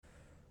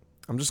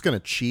I'm just going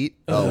to cheat.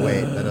 Oh,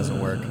 wait. That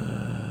doesn't work.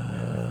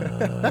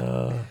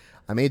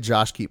 I made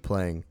Josh keep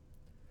playing.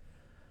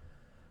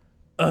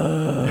 I'm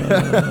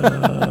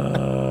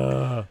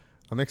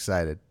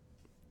excited.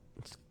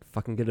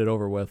 Fucking get it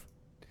over with.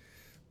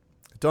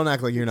 Don't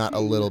act like you're not a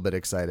little bit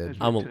excited.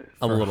 I'm a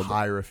little bit.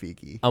 Hi,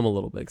 Rafiki. I'm a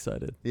little bit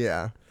excited.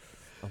 Yeah.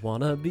 I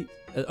wanna be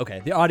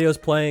okay. The audio's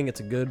playing.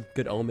 It's a good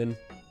omen.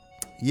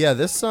 Yeah,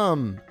 this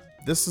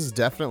is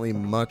definitely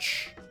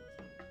much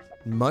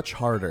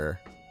harder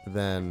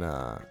than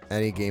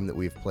any game that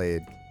we've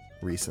played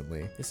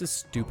recently. This is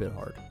stupid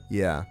hard.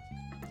 Yeah.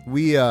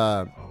 We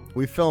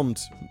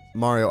filmed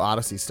Mario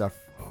Odyssey stuff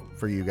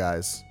for you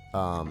guys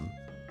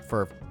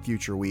for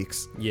future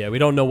weeks. Yeah, we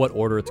don't know what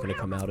order it's gonna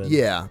come out in.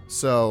 Yeah,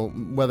 so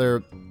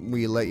whether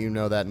we let you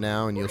know that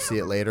now and you'll see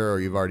it later or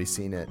you've already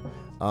seen it,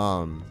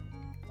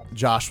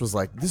 Josh was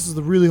like, this is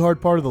the really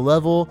hard part of the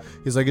level.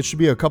 He's like, it should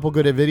be a couple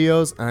good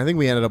videos. And I think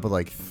we ended up with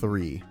like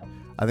 3.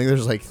 I think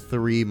there's like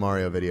 3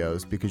 Mario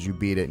videos because you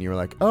beat it and you were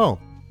like, oh,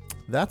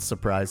 that's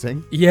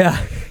surprising.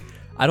 Yeah.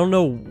 I don't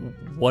know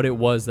what it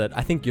was that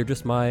I think you're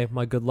just my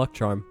good luck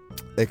charm.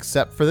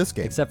 Except for this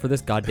game. Except for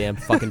this goddamn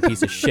fucking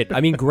piece of shit.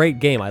 I mean, great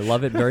game. I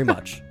love it very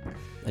much.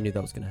 I knew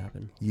that was gonna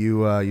happen.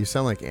 You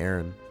sound like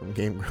Aaron from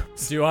Game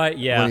Grumps. Do I?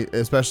 Yeah.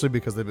 Especially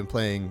because they've been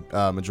playing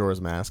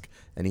Majora's Mask,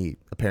 and he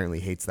apparently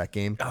hates that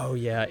game. Oh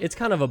yeah, it's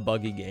kind of a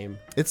buggy game.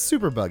 It's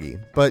super buggy,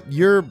 but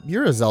you're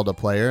a Zelda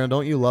player, and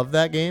don't you love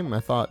that game?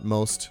 I thought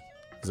most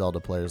Zelda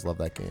players love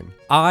that game.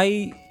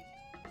 I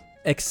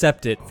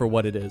accept it for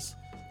what it is.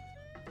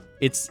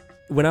 It's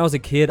when I was a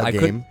kid, I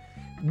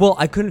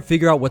couldn't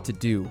figure out what to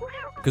do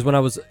because when I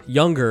was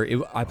younger,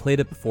 I played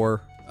it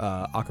before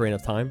Ocarina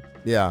of Time.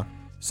 Yeah.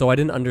 So I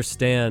didn't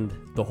understand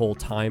the whole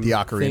time. The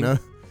Ocarina?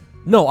 Thing.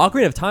 No,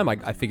 Ocarina of Time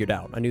I figured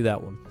out. I knew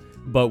that one.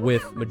 But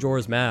with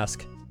Majora's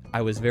Mask,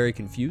 I was very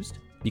confused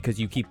because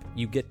you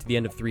get to the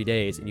end of 3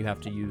 days and you have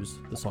to use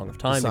the Song of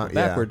Time and go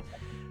backward.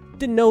 Yeah.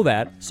 Didn't know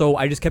that, so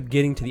I just kept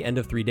getting to the end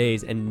of 3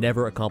 days and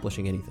never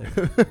accomplishing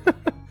anything.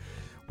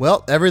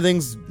 Well,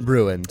 everything's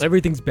ruined.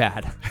 Everything's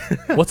bad.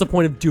 What's the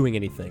point of doing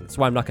anything? That's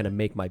why I'm not going to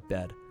make my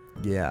bed.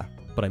 Yeah.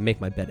 But I make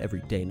my bed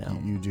every day now.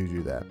 You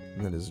do that.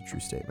 That is a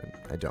true statement.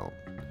 I don't.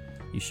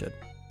 You should.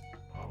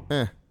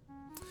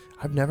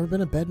 I've never been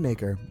a bed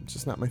maker. It's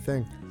just not my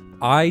thing.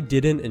 I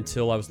didn't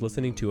until I was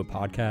listening to a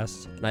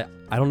podcast. And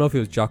I don't know if it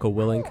was Jocko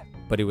Willink,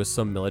 but it was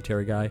some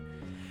military guy.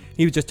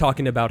 He was just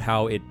talking about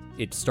how it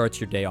starts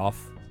your day off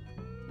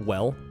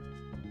well.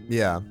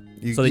 Yeah.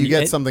 You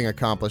get something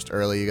accomplished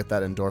early. You get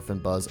that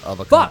endorphin buzz of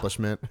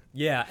accomplishment.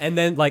 Yeah, and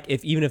then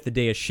even if the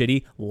day is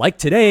shitty, like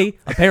today,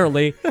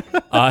 apparently,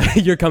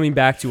 you're coming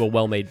back to a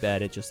well-made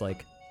bed. It just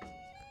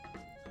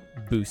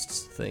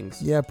boosts things.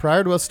 Yeah,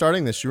 prior to us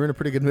starting this, you were in a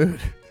pretty good mood.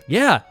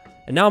 Yeah,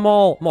 and now I'm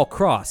all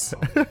cross.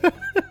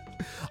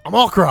 I'm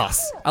all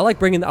cross. I want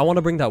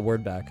to bring that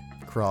word back.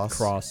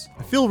 Cross.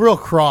 I feel real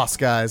cross,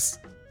 guys.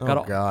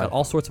 God. Got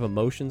all sorts of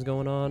emotions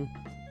going on.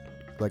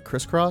 Like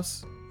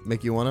crisscross?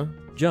 Make you wanna?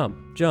 Jump.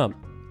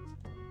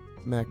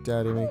 Mac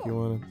Daddy make you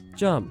wanna?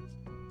 Jump.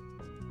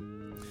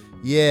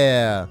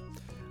 Yeah.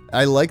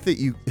 I like that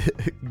you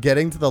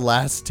getting to the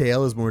last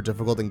tail is more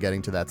difficult than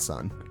getting to that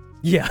sun.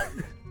 Yeah.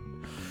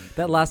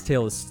 That last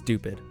tail is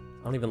stupid.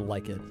 I don't even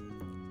like it.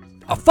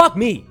 Oh, fuck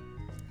me!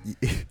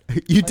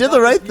 You did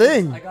the right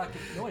thing.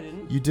 No, I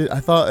didn't. You did.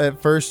 I thought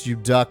at first you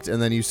ducked and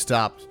then you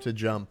stopped to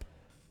jump.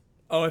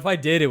 Oh, if I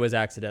did, it was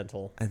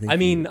accidental.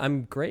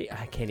 I'm great.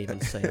 I can't even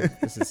say it.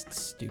 This is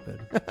stupid.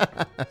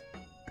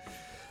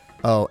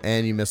 Oh,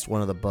 and you missed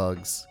one of the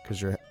bugs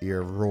because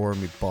your roar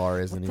me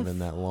bar isn't even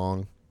that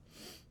long.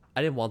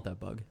 I didn't want that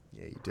bug.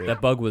 Yeah, you did.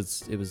 That bug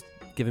was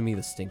giving me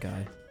the stink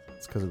eye.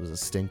 It's because it was a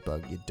stink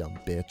bug, you dumb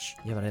bitch.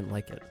 Yeah, but I didn't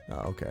like it.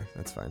 Oh, okay.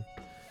 That's fine.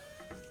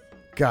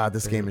 God,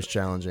 this game is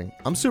challenging.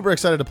 I'm super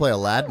excited to play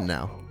Aladdin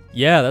now.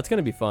 Yeah, that's going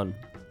to be fun.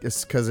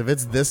 Because if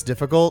it's this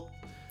difficult,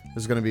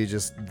 there's going to be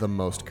just the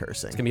most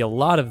cursing. It's going to be a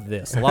lot of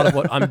this. A lot of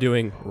what I'm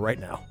doing right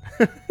now.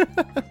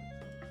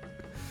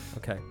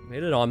 Okay,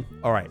 made it on.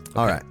 All right.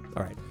 Okay.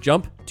 All right.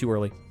 Jump, too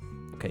early.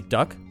 Okay,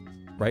 duck.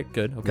 Right,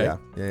 good. Okay. Yeah.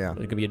 It's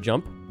going to be a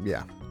jump.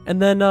 Yeah.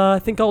 And then I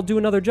think I'll do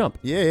another jump.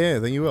 Yeah,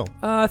 then you will.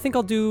 I think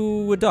I'll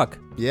do a duck.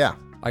 Yeah.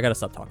 I got to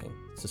stop talking.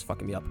 It's just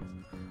fucking me up.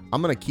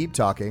 I'm going to keep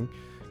talking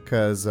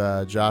because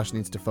Josh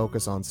needs to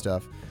focus on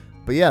stuff.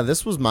 But yeah,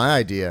 this was my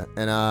idea,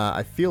 and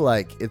I feel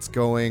like it's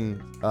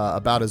going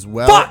about as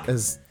well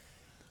as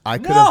I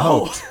could have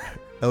hoped.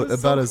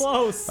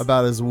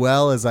 About as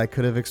well as I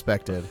could have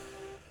expected.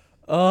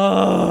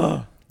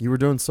 You were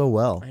doing so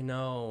well. I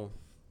know.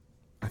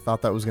 I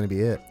thought that was going to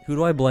be it. Who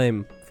do I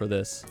blame for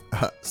this?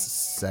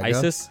 Sega?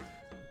 ISIS?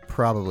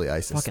 Probably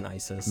ISIS. Fucking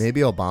ISIS.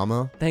 Maybe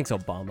Obama. Thanks,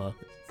 Obama.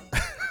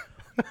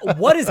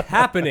 What is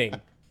happening?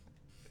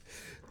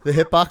 The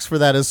hitbox for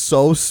that is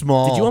so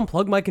small. Did you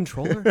unplug my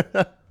controller?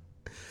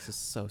 This is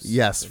so stupid.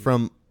 Yes,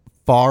 from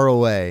far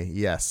away.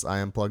 Yes, I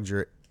unplugged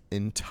your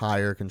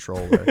entire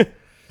controller.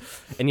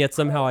 And yet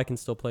somehow I can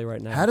still play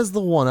right now. How does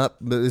the 1-up?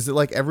 Is it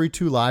like every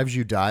 2 lives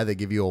you die, they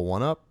give you a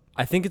 1-up?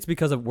 I think it's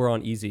because we're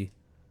on easy.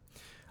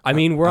 I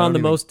mean, we're I on don't the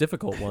even- most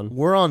difficult one.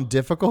 We're on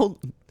difficult.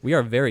 We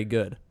are very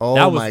good. Oh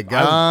That was- my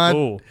God.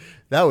 oh.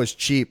 That was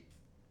cheap.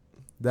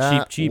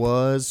 That Cheap.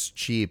 was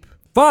cheap.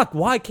 Fuck,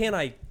 why can't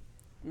I?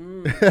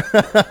 I'm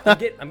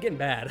getting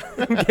bad.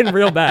 I'm getting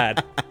real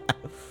bad.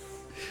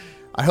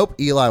 I hope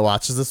Eli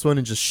watches this one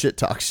and just shit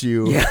talks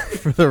you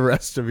for the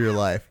rest of your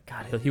life.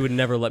 God, he would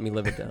never let me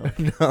live it down.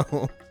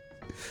 No.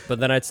 But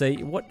then I'd say,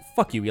 "What?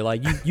 Fuck you, Eli.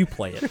 You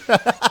play it."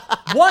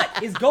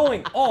 What is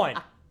going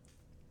on?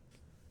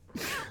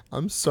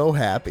 I'm so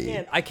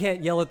happy. I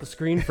can't yell at the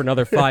screen for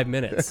another 5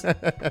 minutes.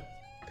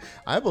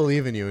 I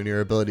believe in you and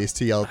your abilities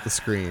to yell at the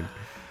screen.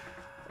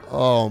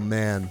 Oh,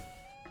 man.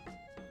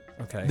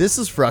 Okay. This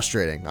is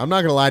frustrating. I'm not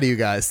going to lie to you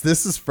guys.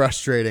 This is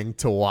frustrating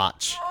to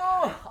watch.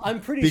 I'm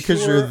pretty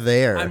Because sure you're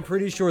there. I'm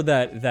pretty sure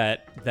that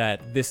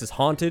this is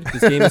haunted.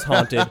 This game is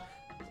haunted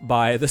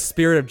by the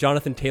spirit of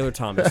Jonathan Taylor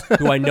Thomas,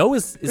 who I know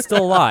is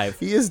still alive,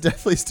 He is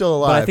definitely still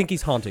alive. but I think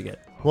he's haunting it.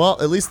 Well,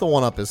 at least the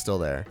 1-up is still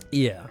there.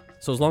 Yeah.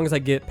 So as long as I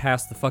get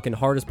past the fucking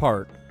hardest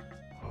part,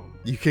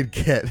 You could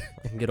get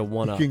I can get a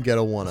 1-up. you can get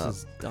a 1-up. This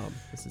is dumb.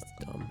 This is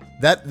dumb.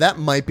 That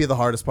might be the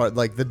hardest part.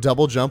 Like the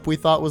double jump we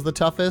thought was the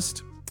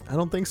toughest. I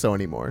don't think so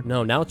anymore.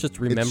 No, now it's just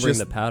remembering just-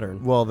 the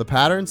pattern. Well, the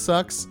pattern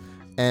sucks,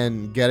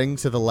 and getting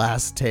to the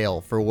last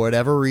tail for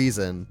whatever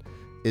reason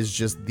is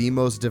just the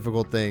most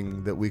difficult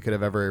thing that we could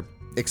have ever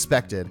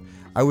expected.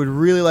 I would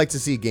really like to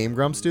see Game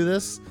Grumps do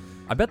this.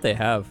 I bet they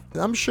have.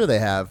 I'm sure they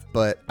have,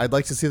 but I'd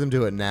like to see them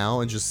do it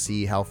now and just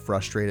see how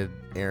frustrated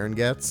Aaron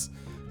gets,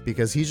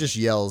 because he just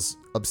yells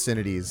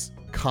obscenities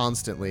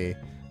constantly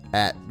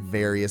at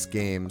various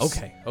games.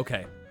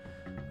 Okay.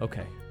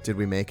 Did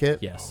we make it?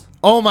 Yes.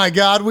 Oh my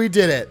God, we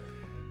did it.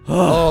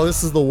 Oh,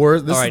 this is the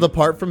worst. This All is right. the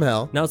part from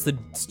hell. Now it's the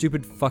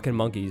stupid fucking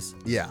monkeys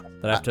Yeah.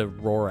 that I have to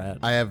roar at.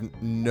 I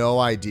have no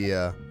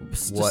idea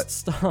Just what.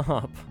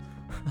 stop.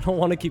 I don't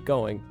want to keep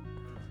going.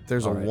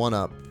 There's All a right.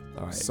 1-up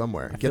All right.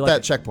 somewhere. I Get feel that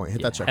like- checkpoint.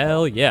 Hit that checkpoint.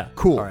 Hell yeah.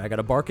 Cool. All right, I got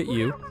to bark at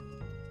you.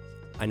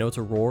 I know it's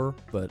a roar,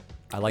 but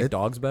I like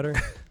dogs better.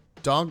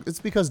 Dog. It's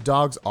because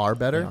dogs are They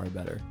better. are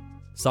better.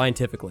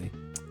 Scientifically.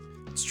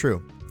 It's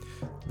true.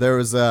 There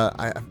was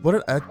I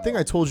think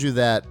I told you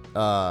that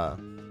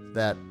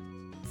that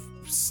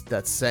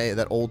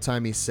old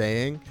timey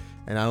saying,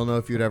 and I don't know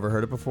if you'd ever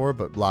heard it before,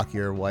 but lock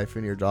your wife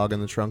and your dog in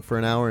the trunk for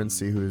an hour and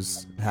see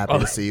who's happy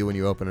to see you when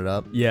you open it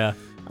up. Yeah.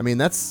 I mean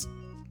that's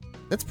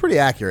pretty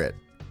accurate.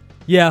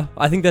 Yeah,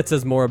 I think that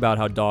says more about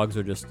how dogs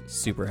are just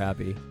super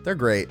happy. They're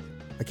great.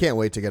 I can't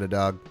wait to get a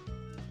dog.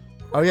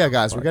 Oh yeah,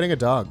 guys, we're getting a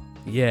dog.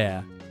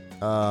 Yeah.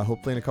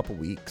 Hopefully in a couple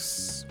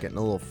weeks. Getting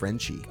a little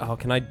Frenchie. Oh,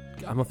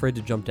 I'm afraid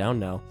to jump down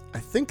now. I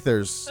think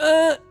there's.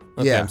 Okay,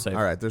 yeah. I'm safe.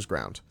 All right. There's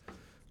ground.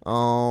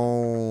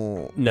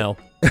 Oh No.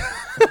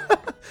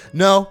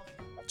 no,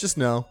 just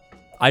no.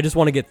 I just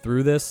want to get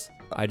through this.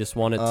 I just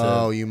want it to.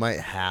 Oh, you might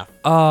have.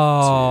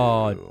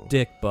 Oh, to.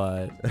 dick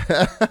butt.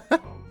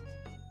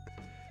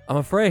 I'm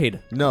afraid.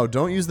 No,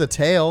 don't use the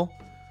tail.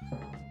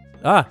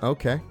 Ah,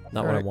 Okay.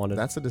 Not All what I right. wanted.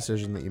 That's a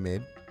decision that you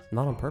made.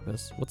 not on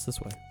purpose. What's this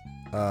way?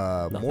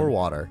 More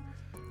water.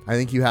 I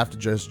think you have to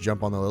just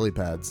jump on the lily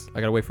pads. I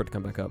gotta wait for it to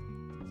come back up.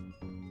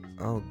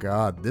 Oh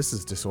God, this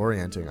is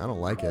disorienting. I don't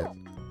like it.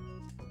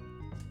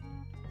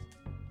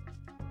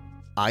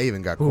 I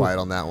even got quiet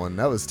on that one.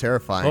 That was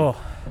terrifying. Oh,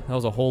 that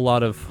was a whole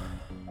lot of.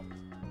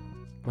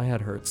 My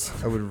head hurts.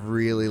 I would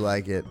really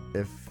like it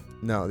if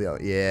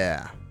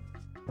yeah.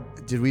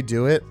 Did we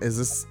do it? Is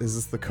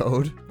this the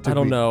code? I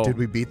don't know. Did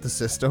we beat the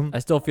system? I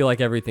still feel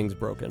like everything's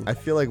broken. I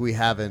feel like we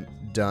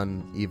haven't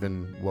done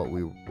even what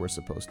we were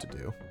supposed to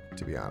do,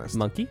 to be honest.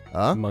 Monkey?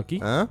 Huh? Monkey?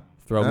 Huh?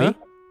 Throw Huh? me?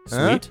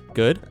 Sweet.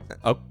 Good.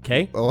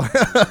 Okay. Oh,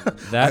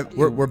 That.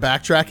 we're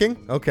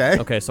backtracking. Okay.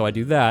 Okay, so I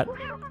do that.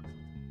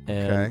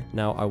 And Okay.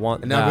 now I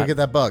want And now that. go get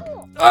that bug.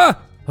 Ah!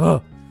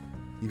 Oh,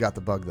 You got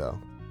the bug though.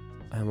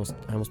 I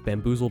almost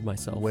bamboozled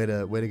myself. Way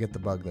to get the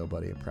bug though,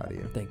 buddy. I'm proud of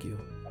you. Thank you.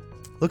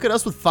 Look at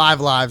us with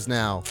 5 lives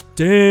now.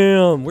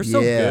 Damn, we're so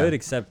Yeah. good,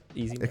 except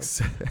easy. Mode.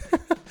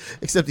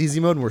 Except easy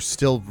mode, and we're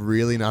still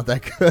really not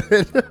that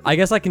good. I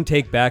guess I can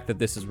take back that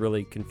this is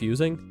really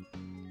confusing,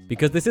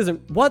 because this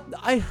isn't what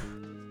I.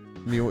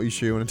 You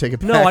sure you want to take it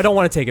back? No, I don't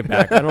want to take it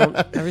back. I don't.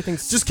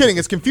 Everything's Just kidding.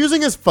 It's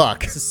confusing as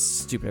fuck. This is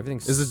stupid.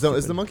 Everything's. Is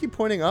the monkey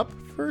pointing up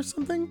for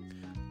something?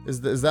 Is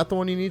that the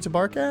one you need to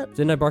bark at?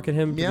 Didn't I bark at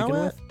him to Meow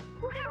begin at? with?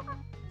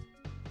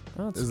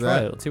 Oh, let's Is try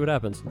that- it. Let's see what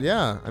happens.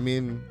 Yeah. I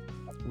mean,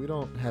 we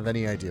don't have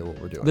any idea what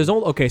we're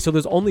doing. So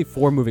there's only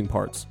 4 moving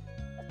parts.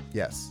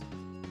 Yes.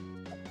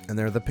 And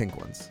they're the pink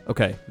ones.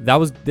 Okay,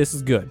 this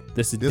is good.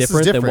 This is This is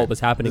different than different. what was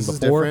happening This is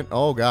before. different.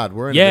 Oh God,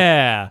 we're in.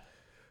 Yeah.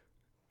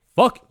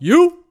 Fuck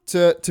you.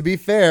 To be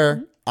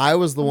fair, I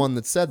was the one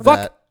that said Fuck.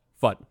 that.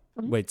 Fuck.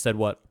 Wait, said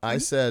what? I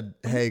said,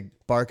 "Hey,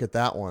 bark at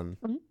that one,"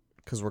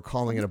 because we're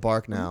calling it a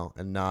bark now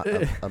and not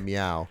a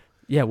meow,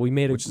 Yeah, we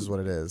made it. which is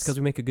what it is. because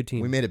we make a good team.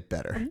 We made it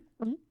better.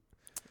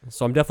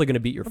 So I'm definitely gonna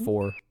beat your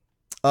 4.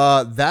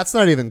 That's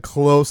not even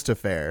close to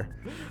fair.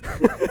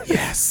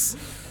 Yes.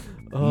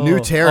 Oh. New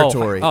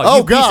territory. Oh, Oh,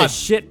 you piece God. of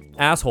shit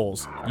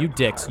assholes. You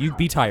dicks. You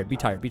be tired. Be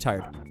tired. Be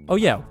tired. Oh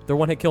yeah, they're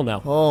one hit kill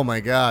now. Oh my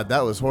god,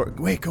 that was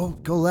horrible. Wait, go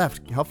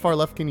left. How far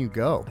left can you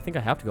go? I think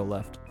I have to go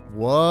left.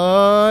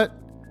 What?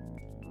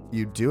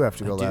 You do have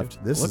to go do.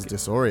 left. This is Look-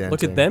 disorienting.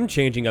 Look at them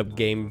changing up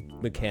game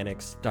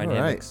mechanics,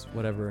 dynamics,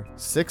 whatever.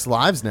 6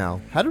 lives now.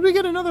 How did we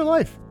get another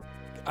life?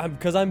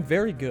 Because I'm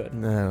very good.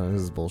 No,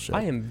 this is bullshit.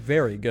 I am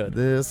very good.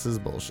 This is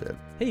bullshit.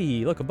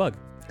 Hey, look, a bug.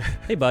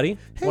 Hey, buddy.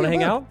 Hey, Want a to hang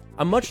bug. out?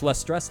 I'm much less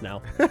stressed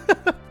now.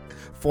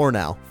 For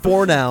now.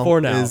 For now. For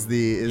now. is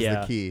the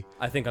Yeah. key.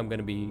 I think I'm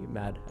gonna be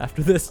mad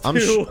after this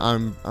too.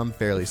 I'm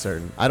fairly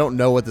certain. I don't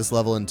know what this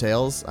level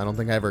entails. I don't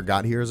think I ever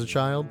got here as a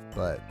child,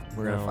 but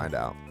we're gonna No. find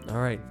out. All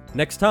right.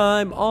 Next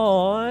time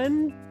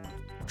on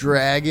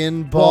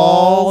Dragon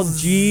Ball Ball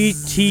GT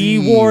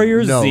Z.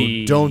 Warrior no,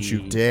 Z. don't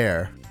you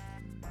dare.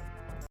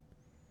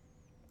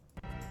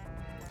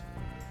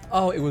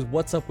 Oh, it was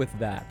What's Up With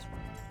That.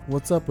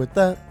 What's up with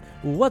that?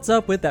 What's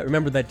up with that?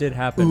 Remember that did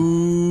happen.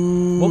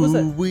 Ooh, What was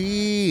that?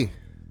 wee.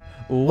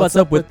 What's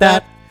up with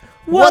that?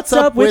 What's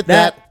up with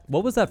that?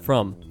 What was that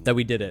from that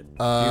we did it?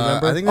 Do you I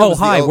remember? think that Oh, was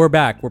the hi, O- we're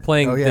back. We're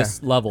playing Oh, yeah.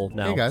 this level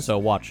now. Hey, guys. So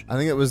watch. I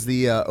think it was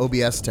the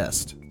OBS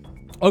test.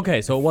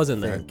 Okay, so it was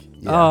in there. think,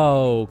 yeah.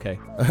 Oh, okay.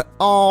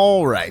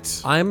 All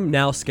right. I'm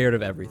now scared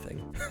of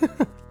everything.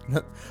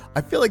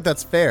 I feel like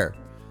that's fair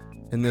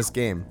in this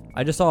game.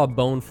 I just saw a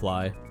bone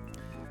fly.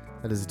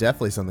 That is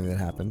definitely something that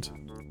happened.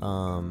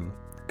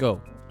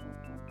 Go.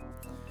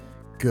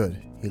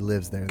 Good. He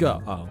lives there. Go.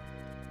 then. Oh.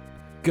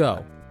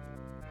 Go.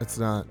 It's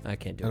not. I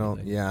can't do I don't.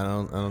 anything. Yeah. I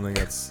don't think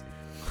that's.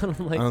 I'm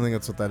I like, don't think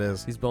that's what that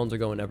is. these bones are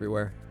going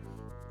everywhere.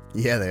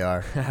 Yeah, they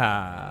are.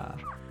 Haha.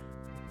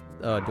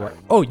 Do I?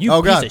 Oh, you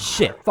Oh, piece God. of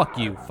shit. Fuck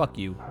you. Fuck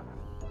you.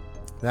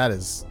 That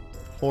is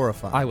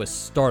horrifying. I was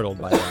startled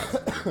by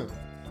that.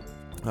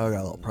 Oh, I got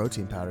a little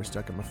protein powder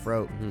stuck in my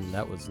throat.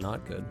 That was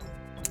not good.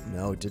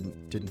 No, it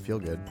didn't feel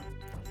good.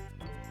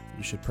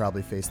 You should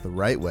probably face the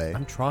right way.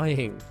 I'm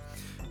trying.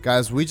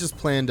 Guys, we just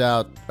planned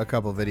out a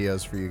couple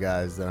videos for you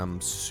guys that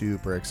I'm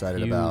super excited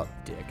You about.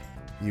 dick.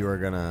 You're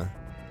gonna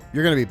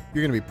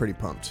be pretty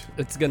pumped.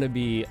 It's gonna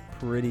be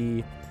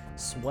pretty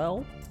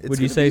swell. It's Would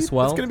you gonna say be-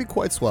 swell? It's gonna be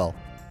quite swell.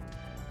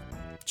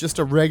 Just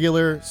a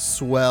regular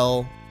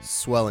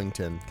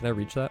Swellington. Can I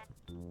reach that?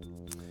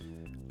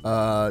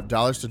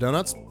 Dollars to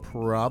donuts?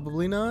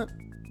 Probably not.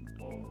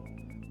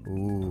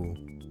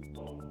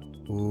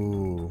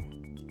 Ooh.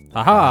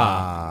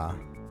 Aha! Ah.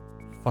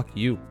 Fuck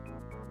you.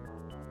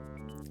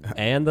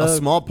 And the A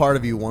small part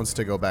of you wants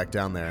to go back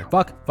down there.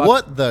 fuck.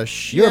 What the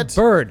shit? You're a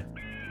bird.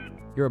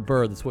 You're a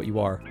bird. That's what you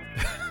are.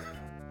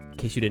 In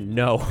case you didn't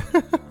know.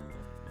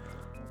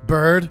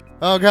 Bird?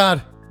 Oh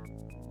god.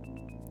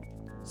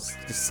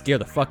 Just scare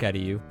the fuck out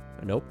of you.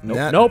 Nope. Nope.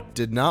 That Nope.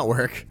 did not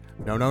work.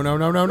 No.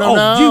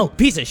 Oh, you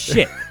piece of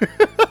shit.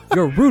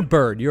 You're a rude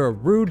bird. You're a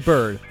rude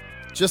bird.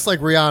 Just like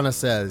Rihanna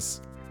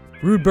says.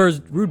 Rude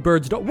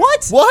birds don't.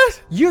 What?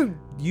 What? You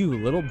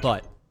little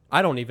butt.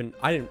 I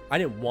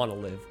didn't want to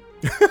live.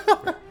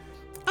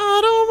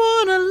 I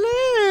don't wanna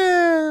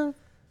live.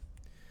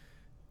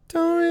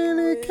 Don't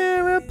really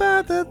care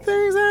about the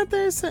things that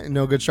they say.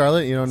 No good,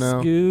 Charlotte. You don't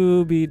know.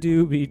 Scooby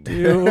Dooby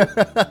Doo.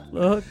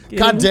 Looking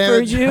God damn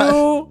for it,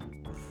 you.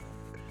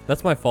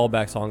 That's my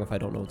fallback song if I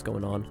don't know what's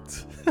going on.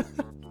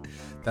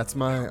 That's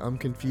my I'm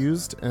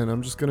confused and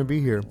I'm just gonna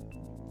be here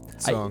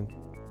song.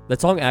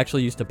 That song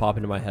actually used to pop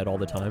into my head all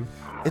the time.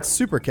 It's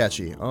super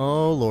catchy.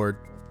 Oh lord.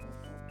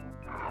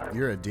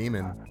 You're a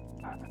demon.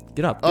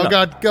 Get up. Oh get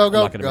up. god, go. I'm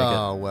not gonna make it.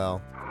 Oh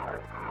well.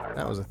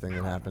 That was a thing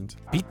that happened.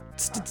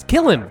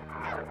 Kill him.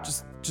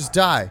 Just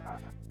die.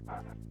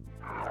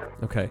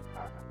 Okay.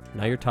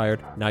 Now you're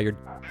tired.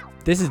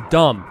 This is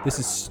dumb. This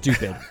is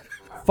stupid.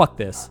 Fuck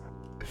this.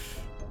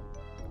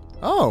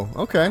 Oh,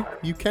 okay.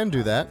 You can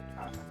do that.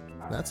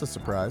 That's a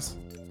surprise.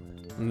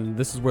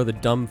 This is where the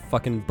dumb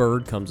fucking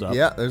bird comes up.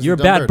 Yeah, there's You're a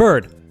the dumb bad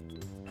bird.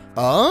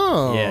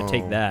 Oh. Yeah,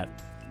 take that.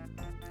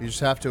 You just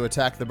have to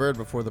attack the bird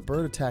before the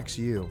bird attacks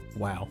you.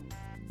 Wow.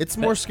 It's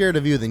more scared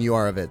of you than you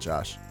are of it,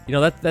 Josh. You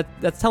know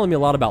that's telling me a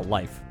lot about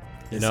life.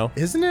 You know?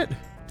 Isn't it?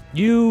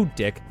 You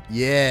dick.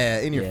 Yeah,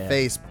 in your Yeah.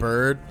 face,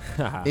 bird.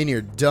 In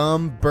your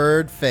dumb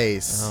bird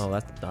face. Oh,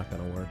 that's not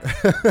gonna work.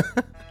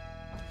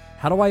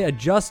 How do I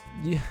adjust?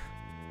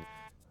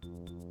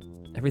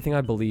 Everything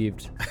I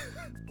believed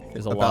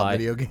is a About lie.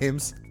 video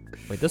games.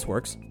 Wait, this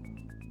works.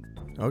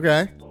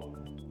 Okay.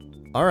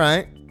 All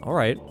right. All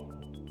right.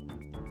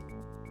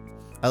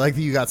 I like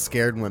that you got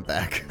scared and went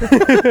back.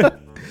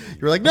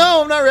 You were like,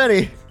 no, I'm not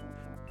ready.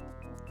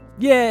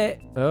 Yeah.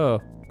 Oh.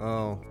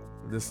 Oh,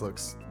 this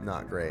looks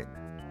not great.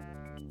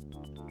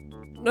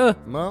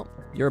 Well,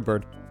 You're a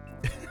bird.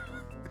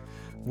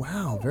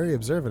 wow, very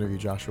observant of you,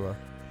 Joshua.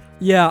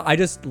 Yeah, I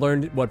just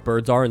learned what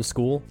birds are in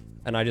school,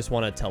 and I just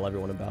want to tell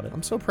everyone about it.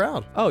 I'm so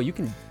proud. Oh, you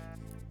can.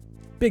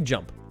 Big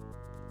jump.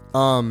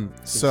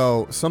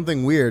 So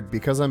something weird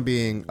because I'm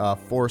being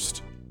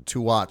forced to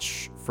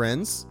watch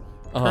Friends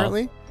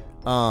currently.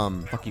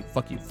 Fuck you.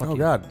 Fuck you. Fuck Oh you.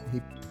 god, he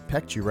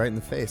pecked you right in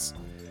the face.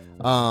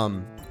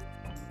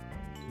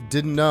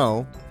 Didn't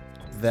know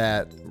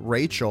that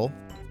Rachel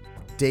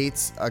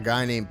dates a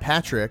guy named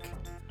Patrick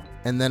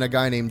and then a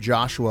guy named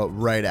Joshua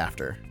right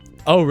after.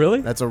 Oh,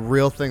 really? That's a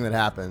real thing that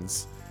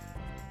happens.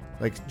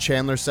 Like,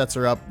 Chandler sets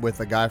her up with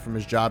a guy from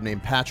his job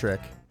named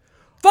Patrick.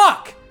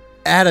 Fuck!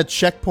 At a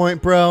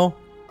checkpoint, bro.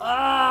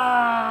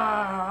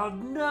 Ah,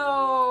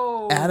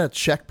 no. At a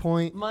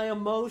checkpoint. My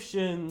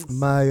emotions.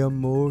 My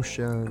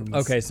emotions.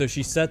 Okay, so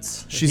she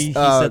sets. He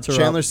sets her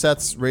Chandler up.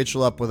 sets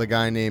Rachel up with a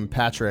guy named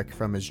Patrick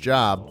from his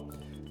job,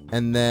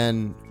 and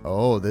then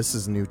this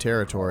is new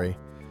territory.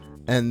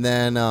 And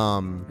then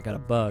I got a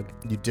bug.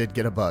 you did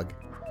get a bug,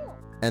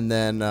 and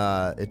then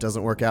it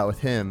doesn't work out with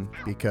him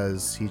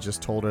because he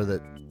just told her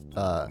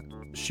that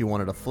she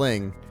wanted a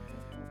fling,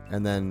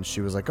 and then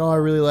she was like, "Oh, I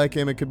really like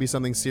him. It could be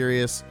something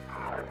serious,"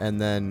 and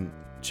then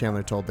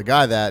Chandler told the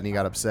guy that, and he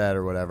got upset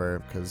or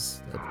whatever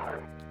because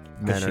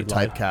men are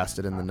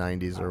typecasted in the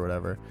 90s or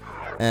whatever,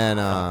 and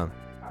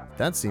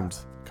that seemed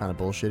kind of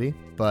bullshitty.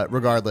 But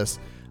regardless,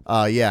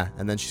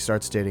 and then she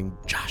starts dating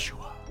Joshua.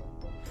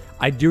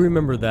 I do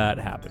remember that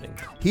happening.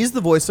 He's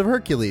the voice of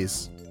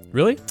Hercules.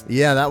 Really?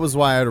 Yeah, that was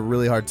why I had a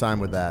really hard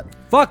time with that.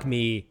 Fuck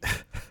me.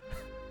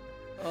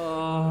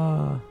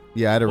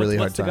 Yeah, I had a really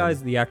hard What's the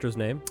time. the actor's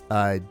name?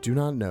 I do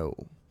not know.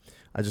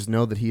 I just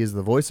know that he is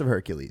the voice of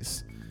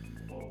Hercules.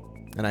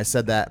 And I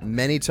said that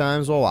many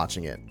times while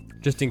watching it.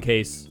 Just in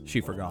case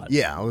she forgot.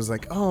 Yeah, I was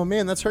like, "Oh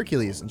man, that's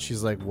Hercules." And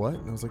she's like, "What?"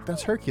 And I was like,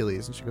 "That's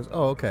Hercules." And she goes,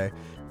 "Oh, okay."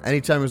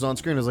 Anytime he was on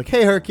screen, I was like,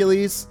 "Hey,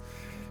 Hercules."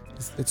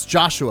 It's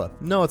Joshua.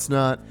 No, it's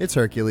not. It's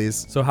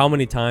Hercules. So how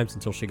many times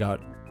until she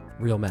got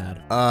real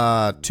mad?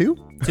 2?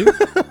 2?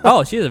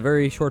 Oh, she has a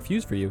very short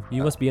fuse for you.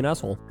 You must be an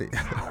asshole.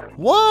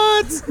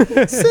 What?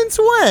 Since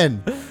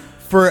when?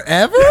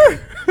 Forever?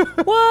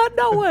 What?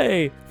 No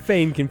way.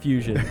 Feign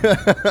confusion.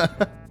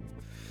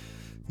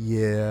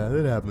 Yeah,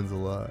 that happens a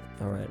lot.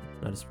 All right.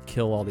 I'll just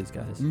kill all these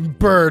guys.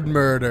 Bird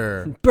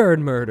murder.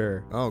 Bird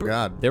murder. Oh,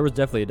 God. There was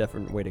definitely a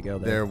different way to go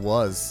there. There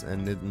was,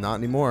 and not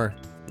anymore.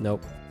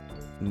 Nope.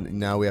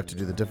 Now we have to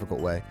do the difficult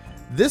way.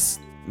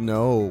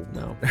 No.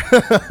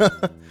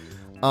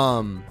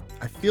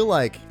 I feel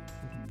like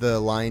the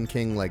Lion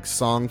King, like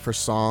song for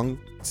song,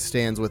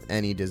 stands with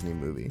any Disney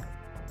movie.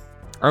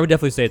 I would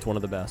definitely say it's one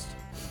of the best.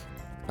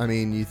 I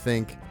mean, you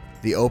think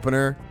the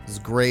opener is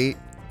great,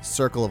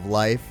 Circle of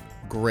Life,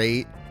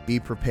 great, Be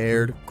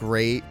Prepared,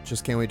 great,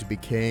 Just Can't Wait to Be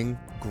King,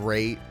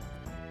 great.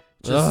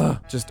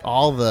 Just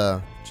all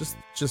the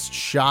just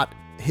shot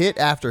hit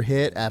after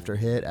hit after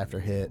hit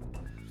after hit.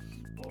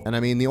 And I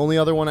mean, the only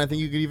other one I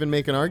think you could even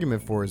make an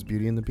argument for is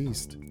Beauty and the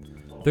Beast.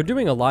 They're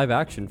doing a live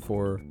action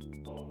for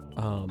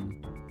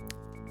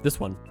this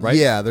one, right?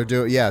 Yeah, they're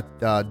doing. Yeah,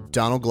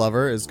 Donald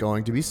Glover is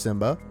going to be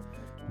Simba.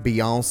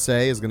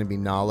 Beyonce is going to be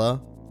Nala.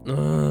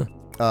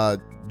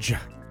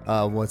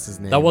 What's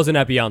his name? That wasn't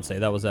at Beyonce.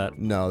 That was at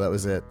No, that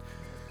was it.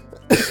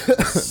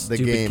 the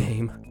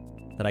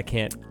game that I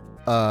can't.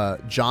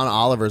 John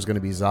Oliver is going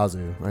to be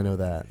Zazu. I know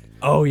that.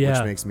 Oh yeah,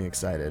 which makes me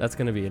excited. That's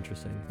going to be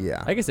interesting.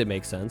 Yeah, I guess it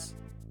makes sense.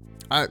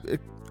 I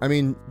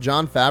mean,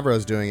 Jon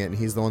Favreau's doing it, and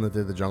he's the one that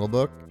did the Jungle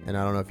Book. And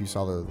I don't know if you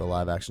saw the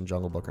live action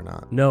Jungle Book or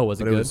not. No,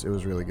 was it good? It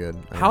was really good.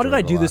 How did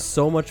I do this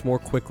so much more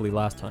quickly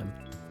last time?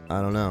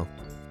 I don't know.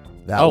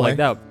 That way?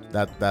 Like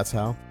that. That's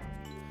how.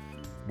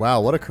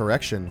 Wow, what a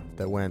correction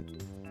that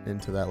went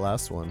into that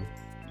last one.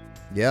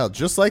 Yeah,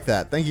 just like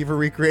that. Thank you for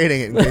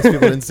recreating it in case people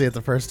didn't see it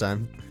the first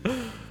time.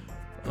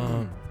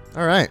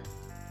 All right.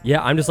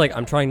 Yeah, I'm just like,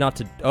 I'm trying not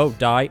to. Oh,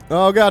 die.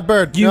 Oh God,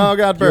 bird. Oh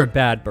God, bird. You're a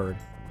bad bird.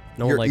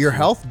 No one likes your you.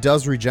 health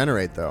does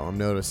regenerate, though. I'm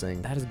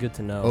noticing. That is good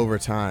to know. Over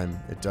time,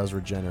 it does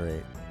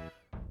regenerate.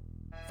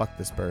 Fuck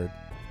this bird.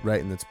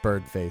 Right in its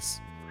bird face.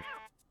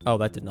 Oh,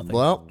 that did nothing.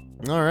 Well,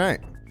 all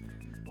right.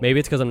 Maybe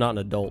it's because I'm not an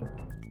adult.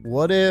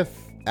 What if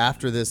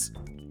after this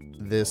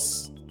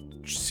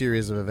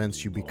series of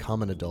events you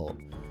become an adult?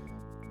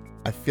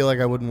 I feel like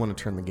I wouldn't want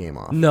to turn the game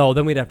off. No,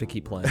 then we'd have to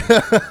keep playing.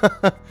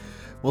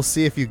 We'll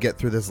see if you get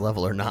through this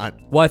level or not.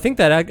 Well, I think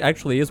that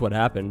actually is what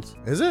happened.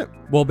 Is it?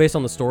 Well, based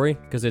on the story,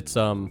 because it's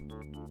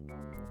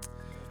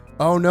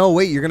Oh no!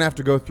 Wait, you're gonna have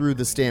to go through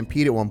the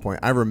stampede at one point.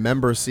 I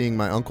remember seeing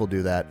my uncle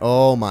do that.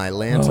 Oh my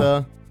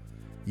Lanta,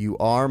 you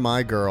are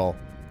my girl.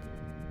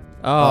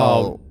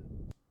 Oh.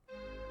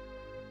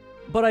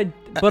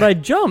 But I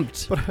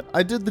jumped. But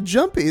I did the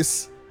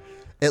jumpies.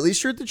 At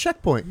least you're at the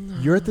checkpoint.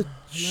 You're at the.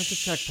 I'm at the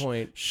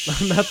checkpoint.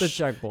 I'm at the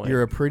checkpoint.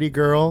 You're a pretty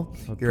girl.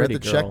 You're at the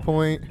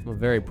checkpoint. I'm a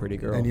very pretty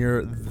girl. And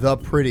you're the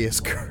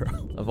prettiest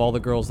girl. Of all the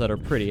girls that are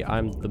pretty,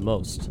 I'm the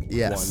most.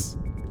 Yes.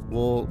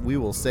 We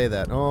will say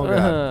that. Oh One.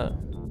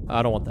 God.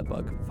 I don't want that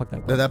bug. Fuck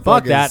that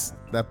bug.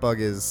 That bug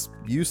is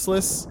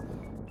useless.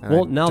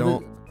 Well,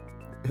 now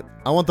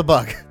I want the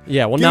bug.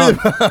 Yeah. Well, now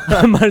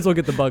I might as well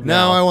get the bug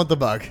now. Now I want the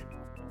bug.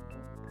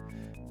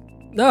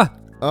 Ah.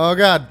 Oh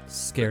God.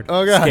 Scared.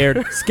 Oh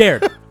God.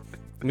 Scared.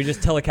 Let me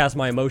just telecast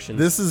my emotions.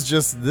 This is.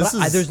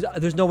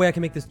 There's no way I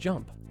can make this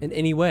jump in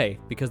any way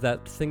because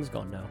that thing's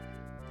gone now.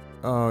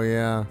 Oh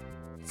yeah.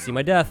 See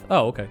my death.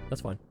 Oh, okay.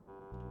 That's fine.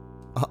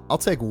 I'll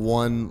take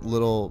one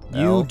little.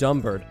 You dumb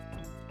bird.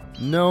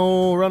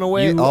 No, run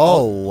away.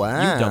 Wow.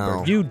 You dumb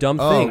bird. You dumb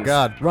thing. Oh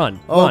God. Run.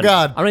 Oh run.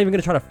 God. I'm not even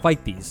gonna try to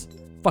fight these.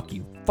 Fuck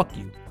you. Fuck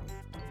you.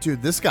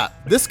 Dude, this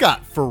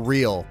got for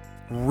real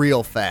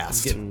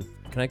fast. Can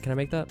I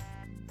make that?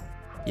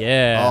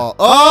 Yeah.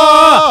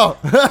 Oh!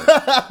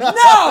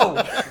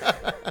 No!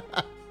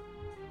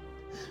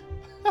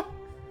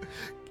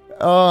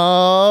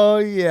 Oh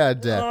yeah,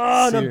 Death.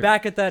 Oh, and I'm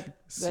back at that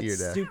your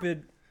death.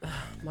 stupid.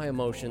 My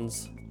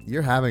emotions.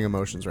 You're having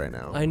emotions right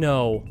now. I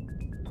know,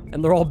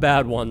 and they're all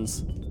bad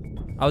ones.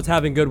 I was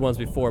having good ones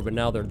before, but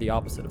now they're the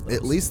opposite of those.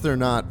 At least they're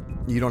not.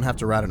 You don't have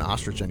to ride an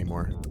ostrich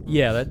anymore.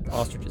 Yeah, that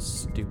ostrich is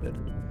stupid.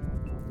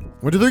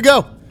 1, 2, 3,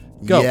 go.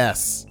 Go.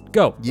 Yes.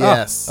 Go.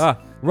 Yes.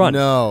 Run.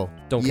 No.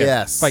 Don't care.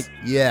 Yes. Fight.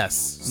 Yes.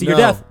 See your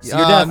death. See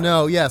your death.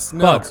 No. Yes.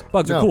 No. Bugs.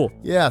 Bugs no. are cool.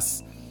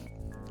 Yes.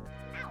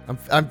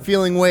 I'm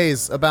feeling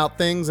ways about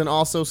things and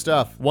also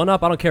stuff.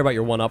 1-up. I don't care about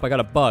your 1-up. I got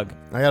a bug.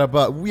 I got a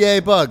bug. Yay,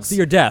 bugs. See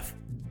your death.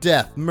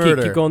 Death.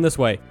 Murder. Keep going this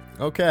way.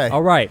 Okay.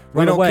 All right. We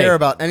Run don't away. care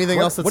about anything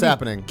else that's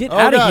happening. Get Oh,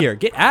 out of God. here.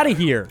 Get out of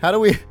here. How do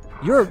we?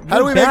 You're How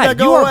do we make bad. that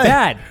go you away? are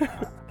bad.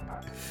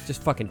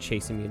 Just fucking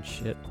chasing me and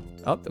shit.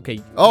 Oh, okay.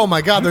 Oh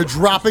my God! They're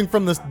dropping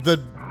from the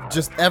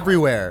just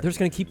everywhere. They're just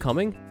gonna keep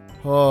coming.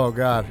 Oh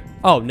God.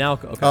 Oh, now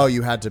okay. Oh,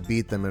 you had to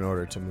beat them in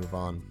order to move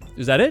on.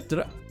 Is that it? Did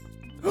I?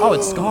 Oh,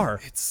 it's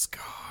Scar. It's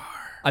Scar.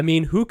 I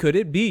mean, who could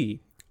it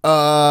be?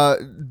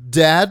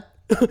 Dad.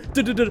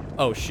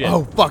 Oh shit.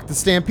 Oh fuck! The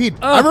stampede.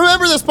 I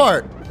remember this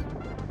part.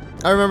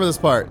 I remember this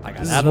part. I got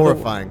This is out of the-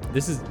 horrifying.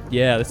 This is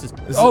This is.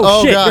 is- Oh,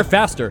 oh, shit! God. You're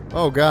faster.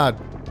 Oh God.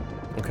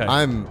 Okay.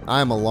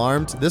 I'm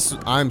alarmed.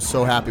 I'm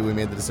so happy we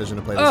made the decision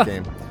to play this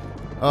game.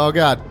 Oh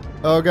God.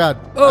 Oh God.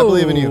 I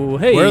believe in you. Oh,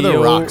 hey, Where are the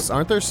yo. rocks?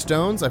 Aren't there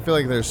stones? I feel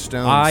like there's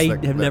stones. I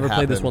that have never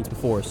played this happen. once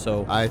before,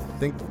 so. I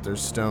think that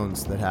there's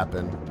stones that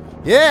happen.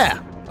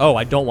 Yeah. Oh,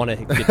 I don't want to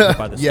get hit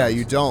by this. Yeah,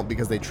 you don't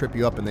because they trip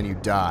you up and then you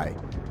die.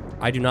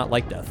 I do not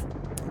like death.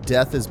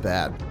 Death is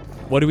bad.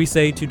 What do we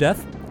say to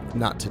death?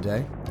 Not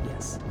today.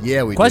 Yes.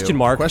 Yeah, we Question do.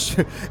 mark.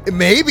 Question.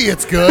 Maybe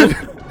it's good.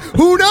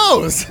 Who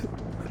knows?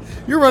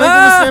 You're running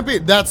from a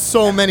stampede. That's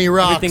so many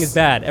rocks. Everything is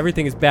bad.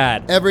 Everything is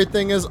bad.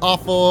 Everything is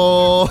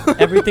awful.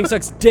 Everything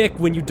sucks dick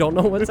when you don't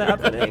know what's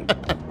happening.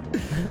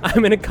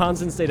 I'm in a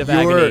constant state of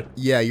agony.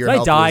 Yeah, your Did I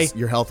health die?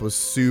 your health was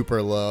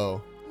super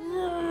low.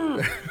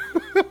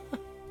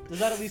 Does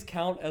that at least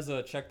count as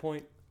a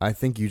checkpoint? I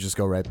think you just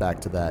go right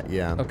back to that.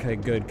 Yeah. Okay,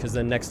 good, because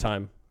then next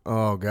time.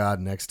 Oh God,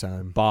 next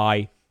time.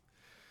 Bye.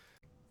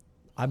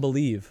 I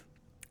believe.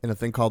 In a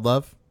thing called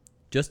love.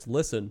 Just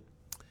listen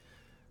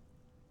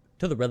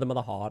to the rhythm of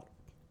the heart.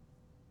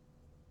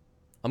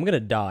 I'm gonna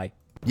die.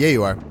 Yeah,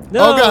 you are.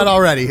 No. Oh God,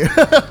 already.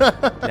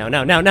 Now.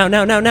 No. No.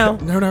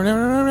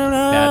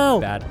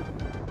 Bad.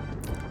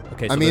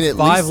 Okay, so I mean, there's at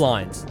 5 least-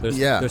 lines.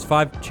 There's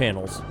 5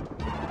 channels.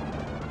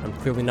 I'm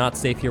clearly not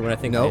safe here when I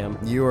think I Nope,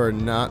 am. you are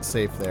not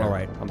safe there. All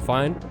right, I'm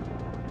fine.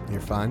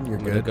 You're fine. You're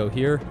I'm good. gonna go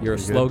here. You're a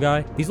slow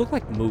guy. These look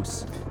like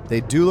moose.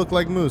 They do look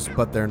like moose,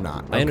 but they're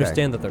not. I Okay.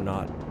 understand that they're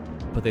not,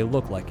 but they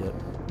look like it.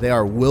 They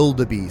are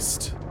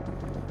wildebeest.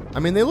 I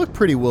mean, they look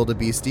pretty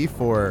wildebeesty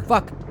for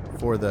Fuck.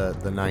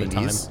 the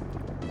 90s.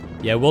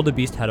 Yeah,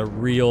 Wildebeest had a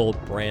real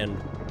brand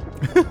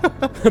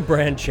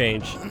brand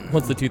change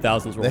once the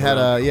 2000s were They had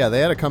around. they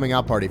had a coming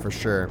out party for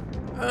sure.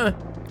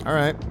 All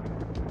right.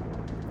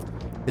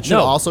 It should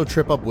No. also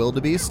trip up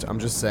wildebeest. I'm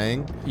just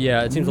saying.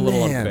 Yeah, it seems a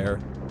little Man. unfair.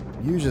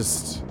 You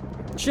just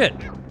Shit.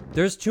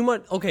 There's too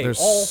much. Okay, There's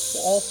all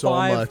so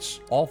 5 much.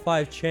 all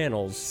 5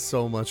 channels.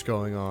 so much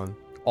going on.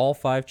 All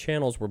 5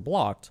 channels were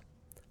blocked.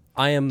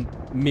 I am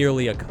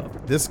merely a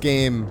cub. This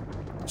game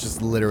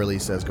just literally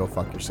says go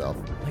fuck yourself.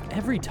 Like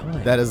every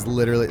time. That is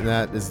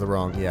the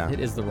wrong. Yeah, It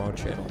is the wrong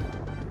channel.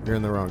 you're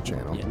in the wrong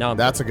channel. Yeah, now I'm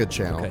That's a good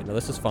channel. Okay, no,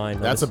 this is fine.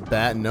 No, That's a this-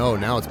 bad. No,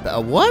 now it's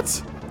bad.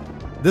 What?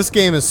 This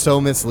game is so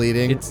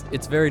misleading.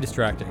 It's very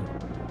distracting.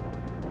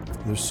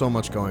 There's so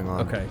much going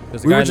on. Okay,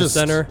 there's a We guy were in the just-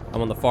 center.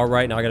 I'm on the far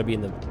right. Now I gotta be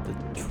in the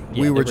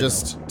yeah, We were there go.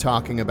 just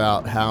talking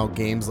about how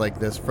games like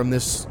this, from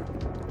this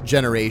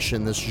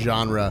generation, this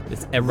genre,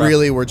 This era.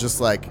 really were just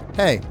like,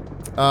 hey,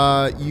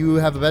 you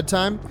have a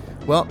bedtime?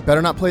 Well,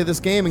 better not play this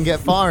game and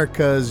get far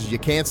because you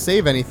can't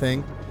save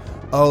anything.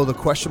 Oh, the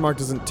question mark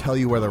doesn't tell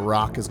you where the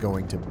rock is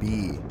going to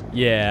be.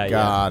 Yeah, yeah.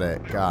 Got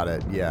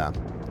it. Yeah,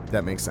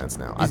 that makes sense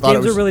now. I These thought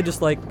games it was are really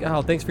just like,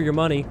 oh, thanks for your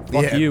money.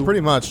 Fuck yeah, you.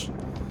 pretty much.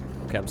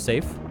 Okay, I'm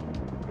safe.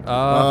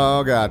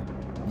 Oh God.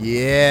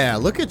 Yeah,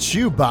 look at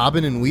you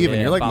bobbing and weaving.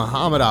 Yeah, You're like bob-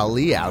 Muhammad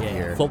Ali out Yeah,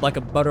 here. float like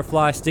a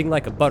butterfly, sting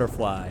like a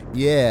butterfly.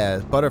 Yeah,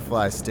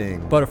 butterfly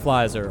sting.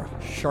 Butterflies are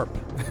sharp.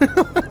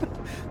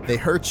 They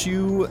hurt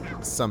you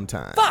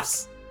sometimes.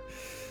 Fuck!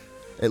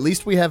 At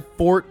least we have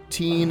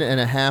 14 and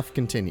a half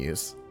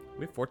continues.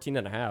 We have 14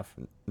 and a half.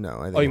 No,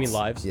 I think Oh, you mean it's-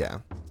 lives? Yeah.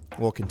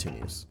 Well,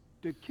 continues.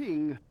 The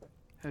king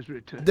has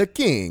returned. The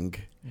king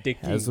Dick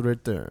has King.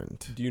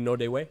 returned. Do you know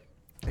Dayway?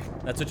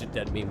 That's such a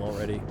dead meme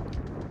already.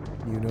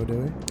 You know,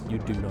 Dewey? You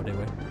do know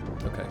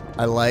Dayway. Okay.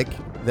 I like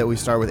that we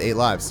start with 8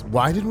 lives.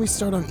 Why didn't we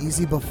start on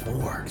easy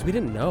before? Because we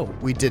didn't know.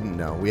 We didn't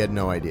know. We had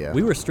no idea.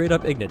 We were straight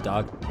up ignorant,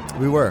 dog.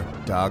 We were.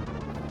 Dog.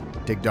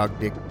 Dig, dog,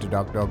 dig,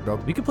 dog, dog,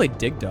 dog. We could play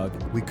Dig Dug.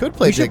 We could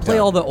play We should Dig play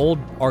Dug. all the old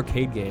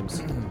arcade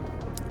games.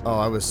 Oh,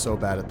 I was so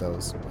bad at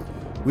those.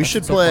 We That's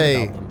should what's so fun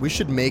play. about them. We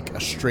should make a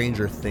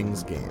Stranger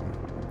Things game.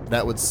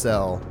 That would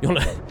sell.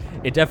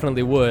 It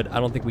definitely would. I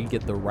don't think we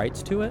get the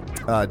rights to it.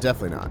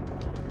 Definitely not.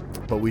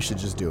 But we should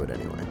just do it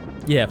anyway.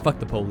 Yeah, fuck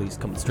the police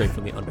coming straight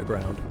from the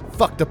underground.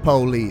 Fuck the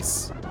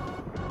police.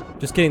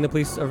 Just kidding. The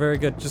police are very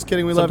good. Just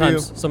kidding. We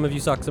Sometimes, love you. some of you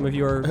suck. Some of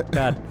you are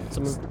bad.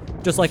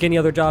 Just like any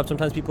other job,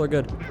 sometimes people are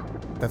good.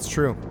 That's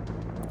true.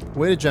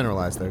 Way to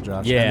generalize there,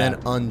 Josh. Yeah. And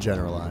then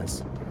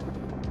ungeneralize.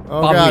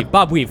 Oh Bob God. Weave.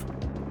 Bob Weave.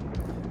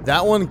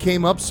 That one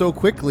came up so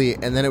quickly,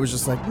 and then it was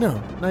just like,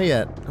 no, not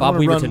yet. Bob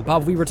Weaverton.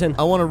 Bob Weaverton.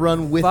 I want to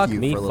run with Fuck you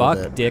me. for a little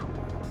Fuck bit. dick.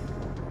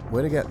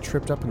 Way to get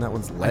tripped up in that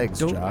one's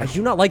legs, I Josh.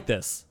 do not like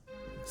this.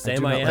 Sam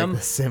do I not am. Like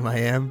this. Sam I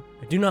am.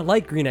 I do not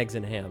like green eggs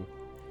and ham.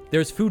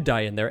 There's food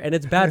dye in there, and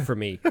it's bad for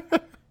me.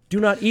 Do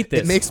not eat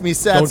this. It makes me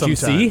sad Don't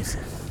sometimes. you see?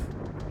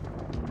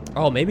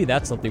 Oh, maybe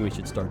that's something we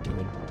should start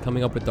doing.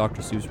 Coming up with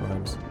Dr. Seuss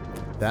rhymes.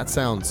 That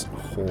sounds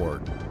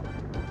hard.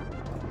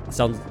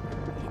 Sounds...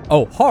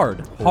 Oh,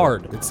 hard.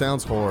 Hard. It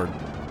sounds hard.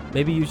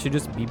 Maybe you should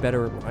just be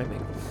better at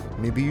rhyming.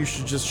 Maybe you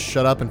should just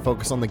shut up and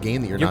focus on the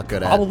game that you're not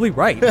good at. Probably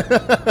right.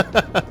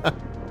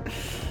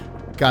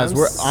 Guys, I'm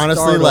we're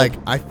honestly startled. like,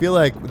 I feel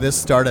like this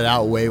started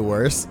out way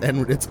worse,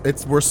 and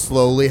we're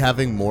slowly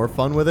having more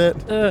fun with it.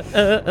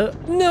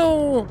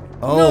 No.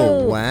 Oh,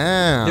 No.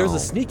 wow. There's a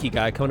sneaky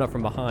guy coming up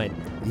from behind.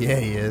 Yeah,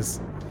 he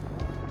is.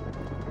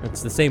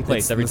 It's the same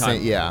place It's every the time.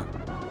 same- yeah.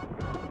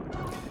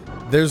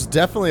 There's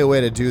definitely a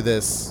way to do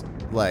this,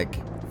 like,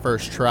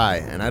 first try,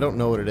 and I don't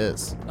know what it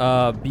is.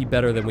 Be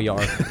better than we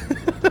are.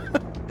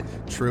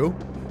 True?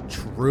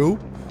 True?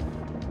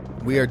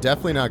 We are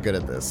definitely not good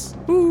at this.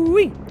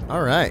 Ooh-wee.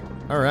 All right.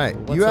 All right.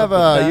 What's You up have with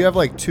that? you have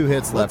like 2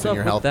 hits left What's in up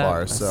your with health that?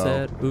 bar, I so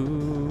said,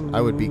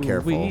 I would be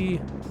careful. ooh-wee.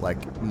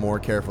 Like more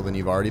careful than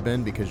you've already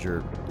been because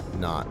you're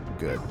not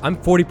good. I'm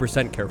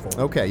 40% careful.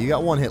 Okay, you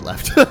got 1 hit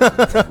left.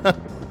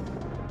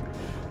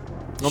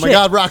 Oh my Shit.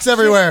 God, rocks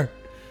everywhere.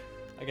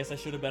 I guess I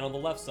should have been on the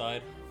left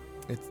side.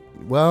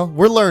 Well,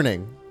 we're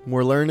learning.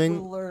 We're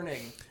learning.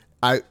 Learning.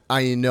 I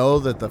know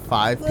that the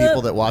 5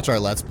 people that watch our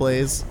Let's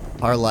Plays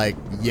are like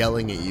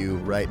yelling at you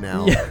right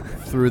now Yeah.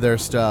 through their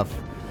stuff.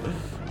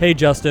 Hey,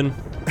 Justin.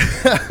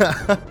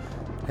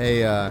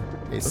 Hey,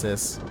 hey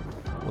sis.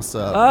 What's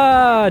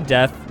up?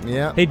 Death.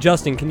 Yeah. Hey,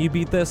 Justin, can you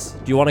beat this?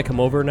 Do you want to come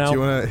over now? Do you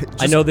want to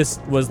I know this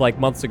was like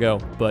months ago,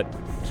 but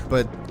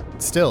but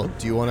still,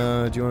 do you want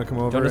to come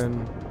over wanna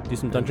and do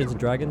some Dungeons and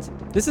Dragons?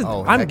 This is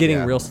Oh, I'm heck getting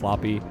yeah. real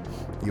sloppy.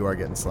 you are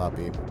getting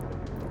sloppy.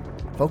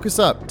 Focus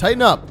up.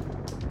 Tighten up.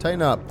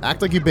 Tighten up.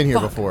 Act like you've been here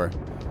Fuck. before.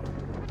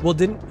 Well,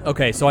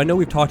 okay, so I know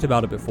we've talked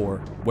about it before,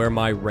 where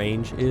my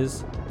range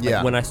is. Like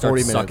Yeah. when I start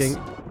 40 sucking.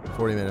 minutes.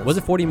 40 minutes. Was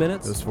it 40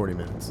 minutes? It was 40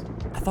 minutes.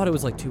 I thought it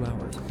was like 2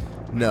 hours.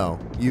 No,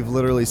 you've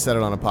literally said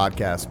it on a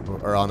podcast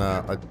or on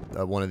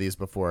a one of these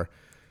before.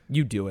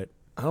 You do it.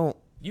 I don't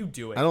You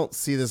do it. I don't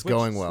see this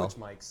going well.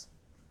 Switch mics.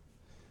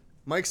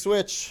 Mic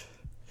switch.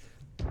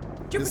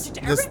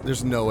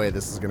 There's no way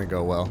this is gonna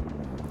go well.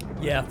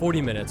 Yeah,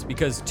 40 minutes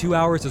because 2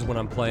 hours is when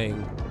I'm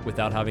playing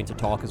without having to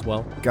talk as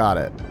well. Got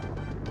it.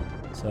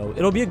 So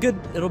it'll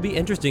be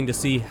interesting to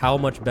see how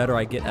much better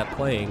I get at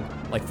playing.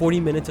 Like 40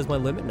 minutes is my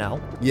limit now,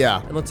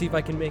 Yeah, and let's see if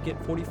I can make it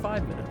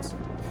 45 minutes.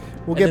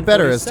 we'll And get then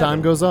better as 47.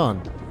 time goes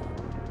on.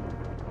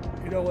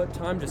 You know what?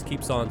 Time just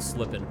keeps on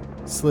slipping.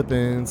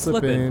 Slipping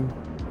Slipping.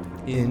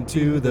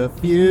 into the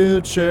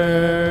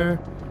future.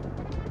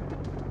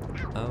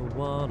 I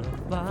wanna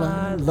Fly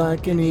fly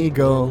like an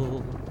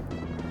eagle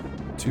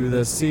to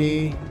the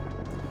sea.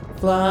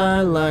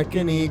 Fly like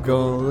an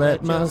eagle,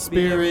 let my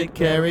spirit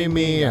carry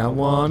me. I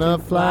wanna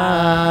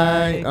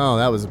fly. Oh,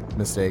 that was a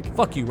mistake.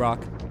 Fuck you,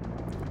 Rock.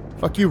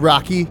 Fuck you,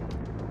 Rocky.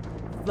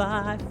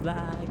 Fly,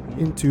 fly.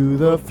 Into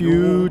the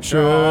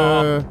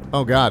future.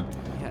 Oh God,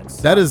 Yeah, it's-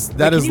 that is Wait,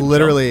 can you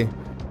literally.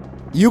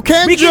 You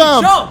can We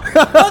jump. can jump!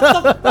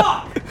 What the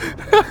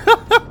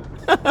fuck?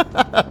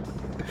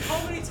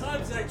 How many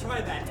times did I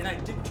try that and I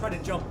didn't try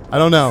to jump? I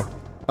don't know.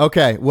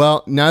 Okay,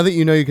 well now that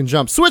you know you can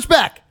jump, switch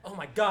back. Oh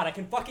my god, I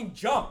can fucking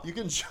jump! You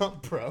can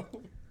jump, bro.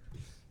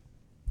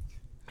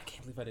 I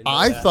can't believe I didn't know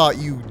I that. thought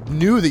you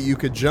knew that you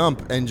could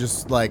jump and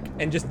just like,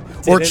 And just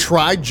or didn't.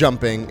 tried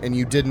jumping and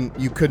you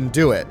couldn't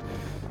do it.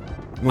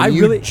 When I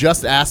you really-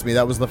 just asked me,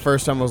 that was the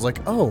first time I was like,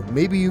 oh,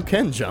 maybe you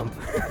can jump.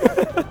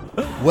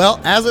 Well,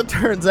 as it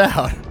turns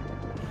out,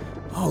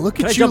 oh, look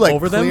Can at I you jump like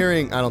over them?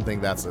 clearing. I don't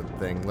think that's a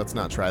thing. Let's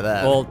not try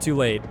that. Well, too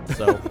late,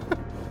 so.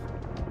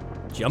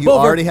 Jump you over!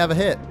 already have a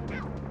hit.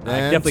 I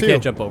And definitely 2.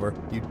 can't jump over.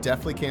 You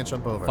definitely can't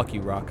jump over. Fuck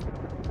you, Rock.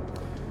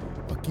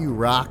 Fuck you,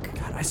 Rock.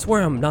 God, I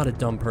swear I'm not a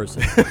dumb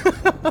person.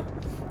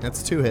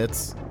 That's 2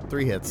 hits.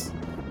 3 hits.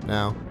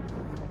 Now.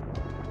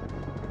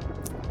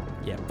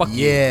 Yeah, fuck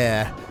you.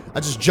 Yeah. I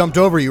just jumped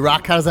over you,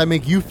 Rock. How does that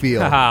make you feel?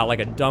 Haha, like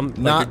you're dumb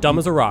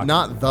as a rock.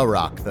 Not the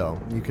Rock, though.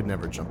 You could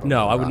never jump over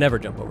No, the I would Rock. never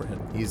jump over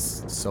him.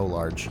 He's so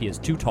large. He is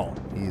too tall.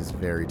 He's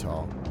very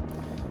tall.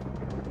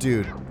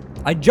 Dude,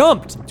 I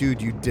jumped! you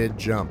did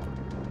jump.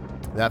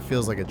 That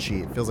feels like a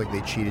cheat. Feels like they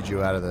cheated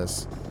you out of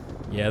this.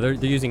 Yeah, they're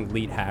using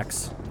elite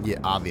hacks. Yeah,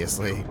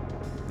 obviously.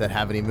 That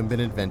haven't even been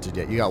invented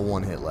yet. You got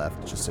 1 hit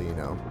left, just so you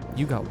know.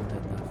 You got one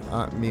hit left.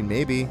 I mean,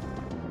 maybe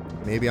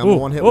I'm a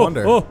one-hit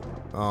wonder.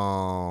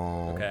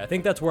 Oh. Okay, I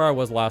think that's where I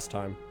was last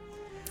time.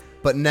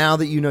 But now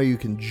that you know you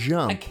can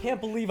jump, I can't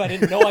believe I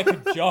didn't know I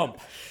could jump.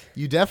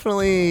 you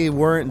definitely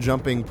weren't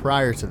jumping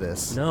prior to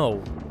this.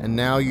 No. And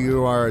now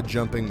you are a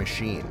jumping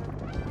machine.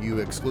 You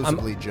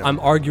exclusively jump. I'm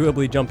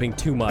arguably jumping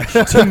too much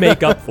to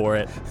make up for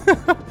it.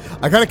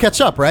 I gotta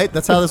catch up, right?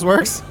 That's how this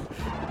works.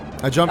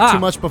 I jumped too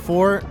much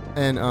before,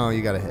 and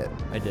you got a hit.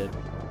 I did.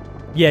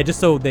 Yeah, just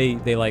so they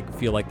like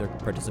feel like they're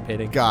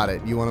participating. Got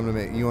it. You want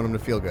them to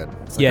feel good.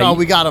 It's like, Yeah,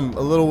 we got them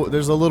a little.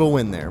 There's a little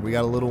win there. We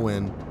got a little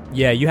win.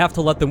 Yeah, you have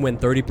to let them win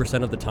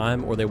 30% of the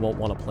time, or they won't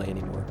want to play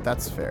anymore.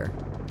 That's fair.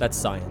 That's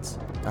science.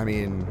 I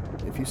mean,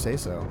 if you say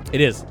so.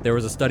 It is. There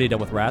was a study done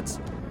with rats,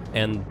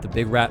 and the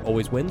big rat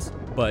always wins.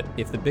 But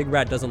if the big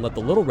rat doesn't let the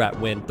little rat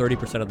win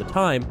 30% of the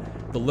time,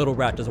 the little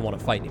rat doesn't want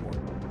to fight anymore,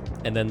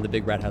 and then the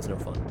big rat has no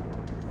fun.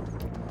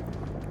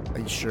 Are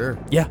you sure?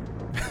 Yeah.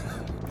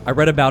 I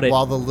read about it.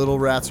 While the little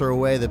rats are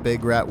away, the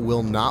big rat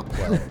will not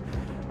play.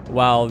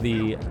 While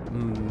the cat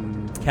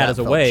That is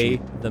felt away,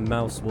 cheap. the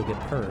mouse will get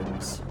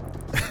perms.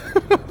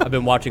 I've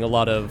been watching a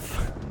lot of,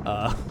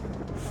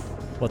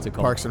 what's it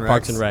called? Parks and Rec.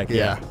 Parks and Rec,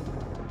 yeah.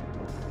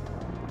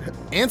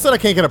 Ann said I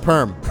can't get a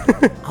perm.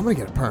 I'm gonna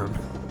get a perm.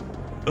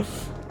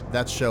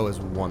 That show is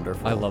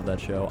wonderful. I love that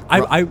show.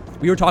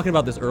 We were talking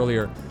about this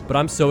earlier, but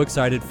I'm so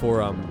excited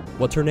for,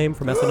 what's her name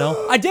from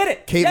SNL? I did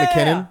it! Kate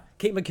McKinnon?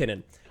 Kate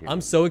McKinnon.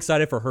 I'm so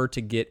excited for her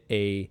to get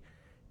a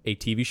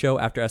TV show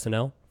after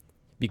SNL,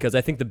 because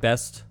I think the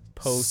best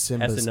post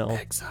Simba's SNL.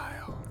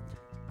 Exile.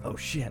 Oh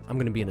shit! I'm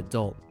gonna be an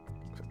adult.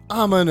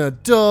 I'm an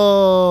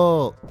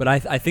adult. But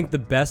I think the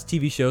best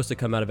TV shows to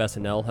come out of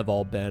SNL have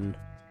all been,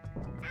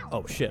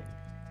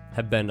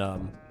 have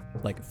been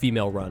like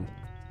female run,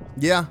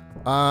 Yeah,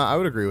 I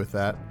would agree with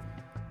that.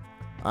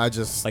 I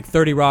just like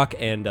 30 Rock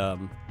and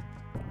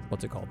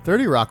what's it called?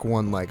 30 Rock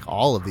won like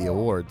all of the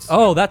awards.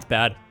 Oh, that's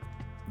bad.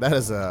 That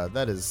is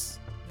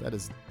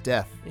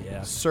death.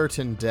 Yeah.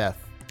 Certain death.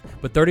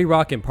 But 30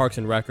 Rock and Parks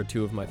and Rec are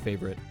two of my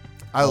favorite.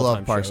 I love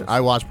all-time Parks. shows. I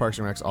watch Parks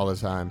and Rec all the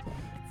time.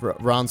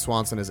 Ron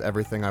Swanson is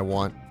everything I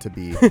want to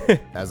be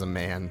as a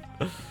man.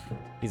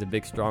 He's a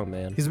big, strong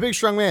man. He's a big,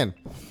 strong man.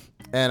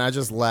 And I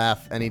just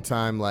laugh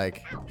anytime,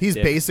 like, he's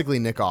Dick. basically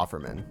Nick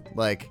Offerman.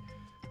 Like,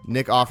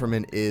 Nick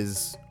Offerman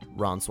is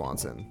Ron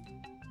Swanson.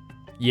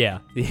 Yeah,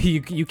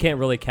 you can't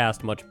really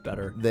cast much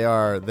better. They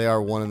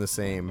are one and the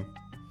same.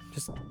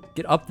 Just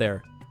get up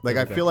there. Like,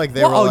 I Okay. feel like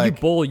they Whoa, were like,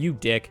 you bull, you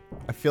dick.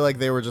 I feel like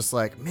they were just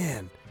like,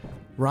 man,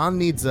 Ron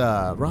needs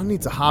a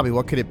hobby.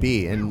 What could it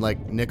be? And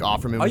like Nick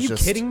Offerman was Are you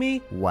just kidding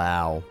me?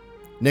 Wow.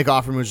 Nick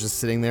Offerman was just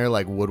sitting there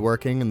like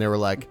woodworking, and they were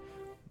like,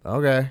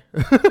 okay.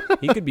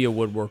 He could be a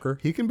woodworker.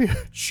 He can be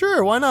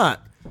sure, why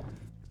not?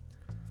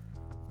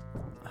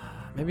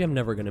 Maybe I'm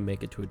never gonna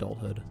make it to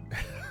adulthood.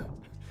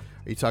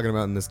 Are you talking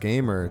about in this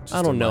game or just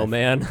I don't in know, life?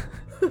 man.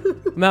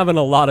 I'm having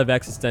a lot of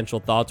existential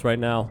thoughts right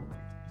now.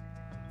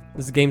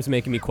 This game's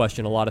making me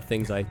question a lot of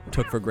things I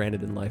took for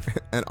granted in life.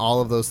 And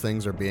all of those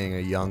things are being a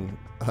young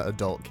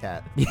adult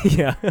cat.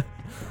 Yeah.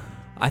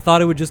 I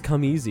thought it would just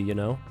come easy, you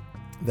know?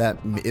 That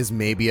is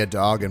maybe a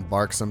dog and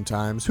barks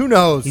sometimes. Who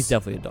knows? He's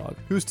definitely a dog.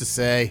 Who's to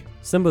say?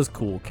 Simba's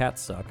cool.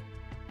 Cats suck.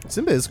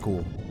 Simba is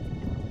cool.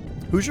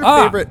 Who's your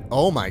Ah! favorite?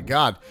 Oh my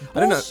god.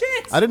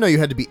 Bullshit! I didn't know you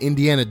had to be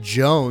Indiana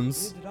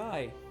Jones. Did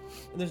I?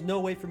 And there's no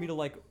way for me to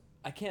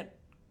I can't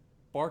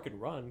bark and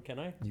run, can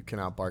I? You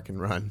cannot bark and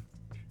run.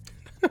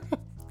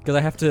 Because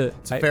I have to.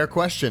 It's a fair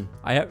question.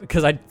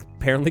 Because I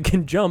apparently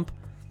can jump.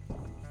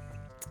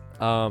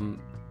 What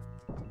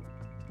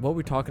were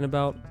we talking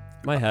about?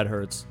 My head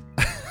hurts.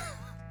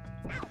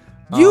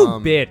 You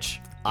bitch.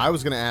 I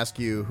was gonna ask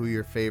you who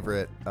your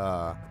favorite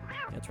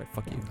That's right.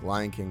 Fuck you.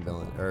 Lion King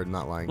villain, or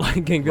not Lion King.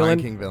 Lion King Lion villain?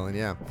 King villain,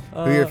 yeah.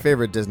 Who your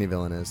favorite Disney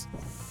villain is?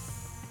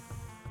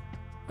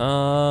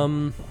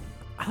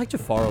 I like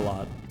Jafar a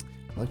lot.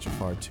 I like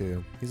Jafar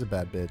too. He's a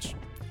bad bitch.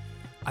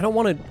 I don't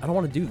want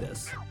to do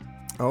this.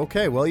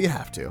 Okay, well you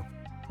have to.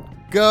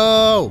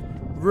 Go!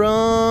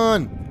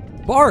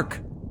 Run! Bark.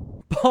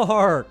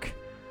 Bark.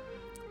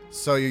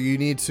 So you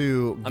need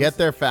to get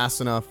there fast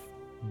enough,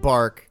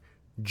 bark,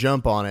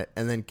 jump on it,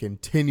 and then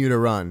continue to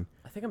run.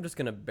 I think I'm just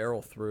gonna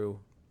barrel through.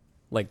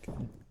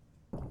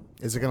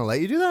 Is it gonna let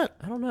you do that?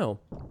 I don't know.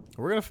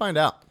 We're gonna find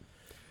out.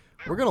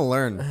 We're gonna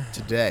learn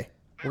today.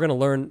 We're gonna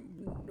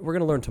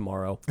learn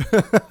tomorrow.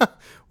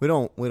 We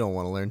don't want to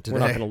learn today. We're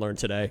not gonna learn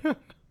today.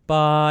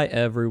 Bye,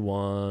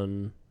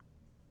 everyone.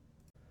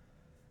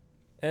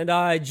 And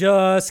I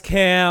just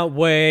can't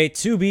wait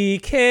to be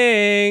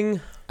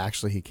king.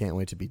 Actually, he can't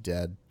wait to be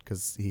dead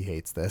because he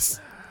hates this.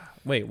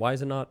 Wait, why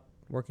is it not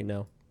working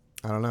now?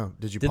 I don't know.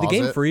 Did you Did pause the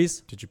game it?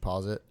 freeze? Did you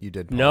pause it? You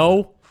did pause it.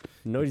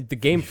 No, the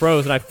game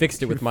froze and I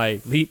fixed it with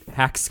my elite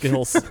hack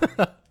skills.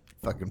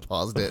 Fucking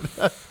paused it.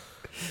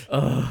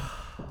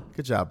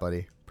 Good job,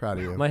 buddy. Proud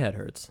of you. My head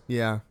hurts.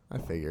 Yeah, I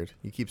figured.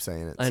 You keep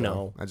saying it. I so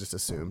know. I just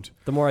assumed.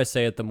 The more I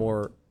say it, the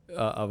more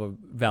of a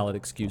valid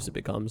excuse it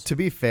becomes. To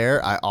be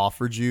fair, I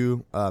offered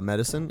you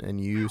medicine and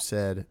you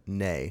said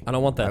nay. I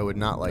don't want that. I would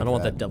not like I don't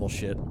want that. that devil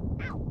shit.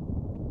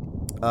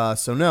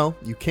 So no,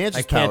 you can't I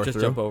just can't power just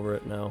through. jump over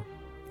it. No.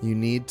 You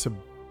need to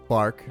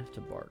bark. I have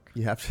to bark.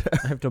 You have to.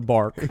 I have to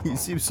bark. You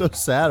seem so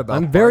sad about.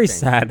 I'm very barking.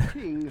 sad.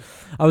 King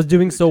I was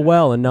doing so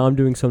well, and now I'm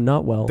doing so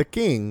not well. The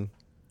king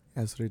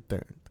has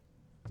returned.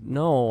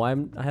 No, I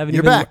haven't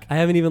You're even. back. I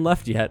haven't even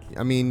left yet.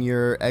 I mean,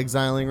 you're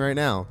exiling right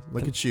now.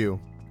 Look at you,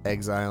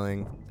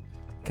 exiling.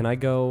 Can I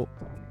go?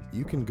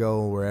 You can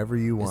go wherever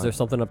you want. Is there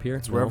something up here?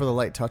 It's wherever the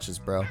light touches,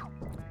 bro. Well,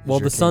 It's your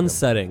the sun's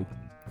kingdom. setting.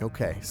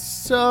 Okay,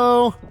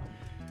 so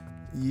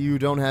you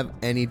don't have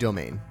any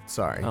domain.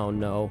 Sorry. Oh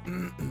no.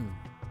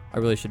 I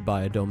really should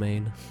buy a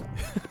domain.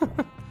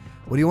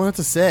 What do you want it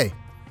to say?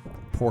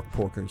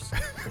 Porkers.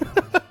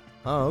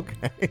 Oh,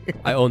 okay.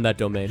 I own that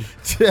domain.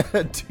 Do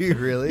you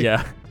really?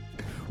 Yeah.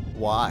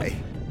 Why?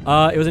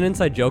 It was an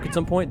inside joke at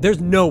some point. There's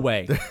no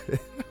way.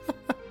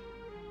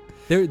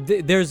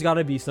 There's got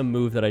to be some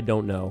move that I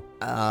don't know.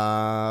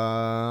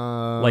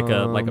 Like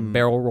a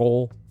barrel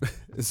roll.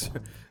 Is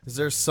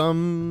there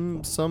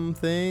something?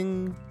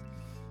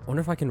 I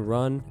wonder if I can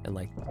run and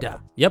like, yeah.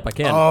 Yep, I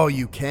can. Oh,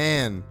 you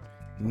can.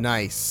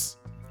 Nice.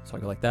 So I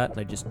go like that and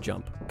I just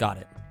jump. Got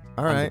it.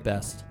 All I'm right. the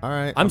best. All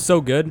right. I'm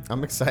so good.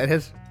 I'm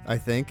excited. I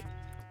think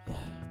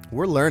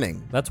we're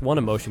learning, That's one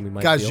emotion we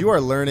might guys. feel. You are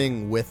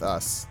learning with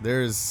us.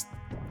 There's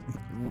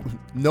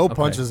no Okay.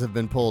 punches have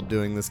been pulled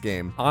doing this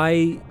game.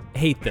 I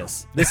hate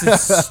this. This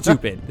is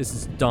stupid. This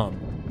is dumb.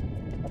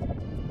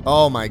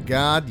 Oh my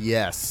God.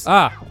 Yes.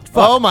 Ah.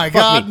 Fuck, Oh my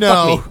fuck God, me,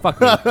 no.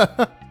 Fuck me. Fuck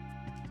me.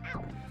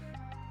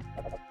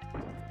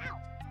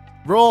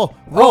 Roll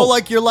Oh.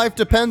 like your life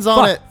depends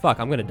on it. Fuck.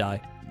 I'm gonna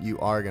die. You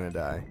are gonna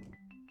die.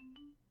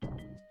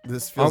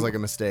 This feels like a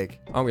mistake.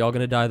 Aren't we all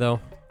gonna die though?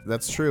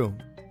 That's true.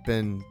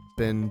 Been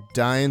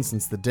dying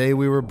since the day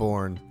we were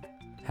born.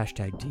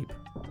 Hashtag deep.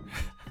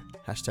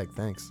 Hashtag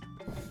thanks.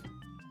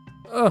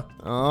 Ugh.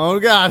 Oh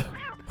God.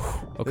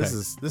 Okay. This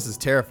is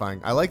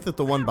terrifying. I like that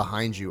the one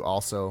behind you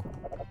also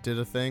did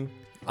a thing.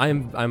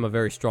 I'm a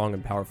very strong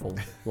and powerful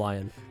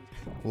lion.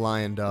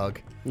 Lion dog.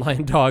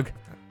 Lion dog.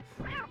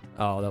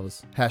 Oh, that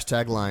was.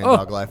 Hashtag lion Oh.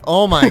 dog life.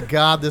 Oh my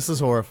God, this is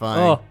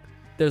horrifying. Oh,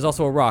 there's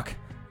also a rock.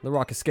 The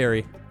rock is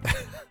scary.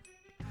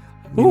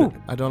 You Ooh. know,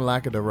 I don't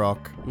like it, a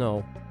rock.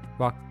 No,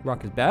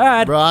 rock is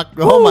bad. Rock.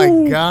 Oh my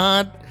Ooh.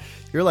 God.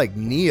 You're like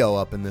Neo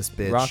up in this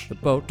bitch. Rock the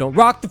boat. Don't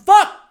rock the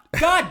fuck.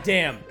 God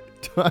damn.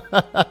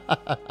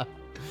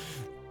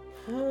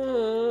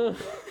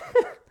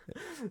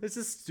 This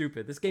is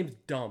stupid. This game's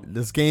dumb.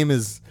 This game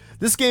is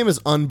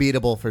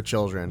unbeatable for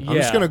children. I'm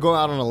just Yeah. gonna go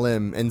out on a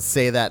limb and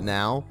say that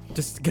now.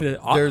 Just get an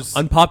There's-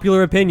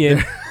 unpopular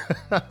opinion.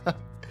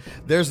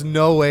 There's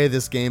no way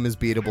this game is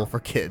beatable for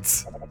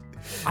kids.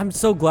 I'm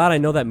so glad I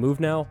know that move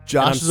now.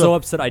 Josh and I'm is so a-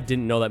 upset I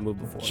didn't know that move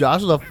before.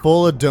 Josh is a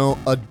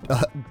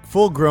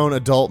full-grown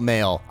adult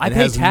male. I and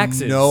pay has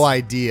taxes. no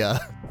idea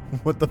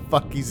what the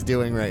fuck he's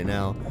doing right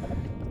now.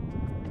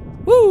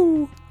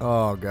 Woo!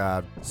 Oh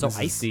God. So This is-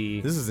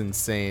 icy. This is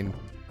insane.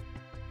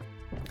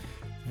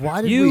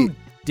 Why did You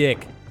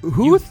dick.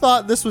 Who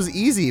thought this was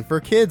easy for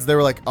kids? They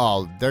were like,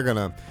 "Oh, they're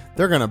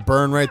gonna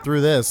burn right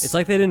through this." It's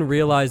like they didn't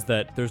realize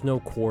that there's no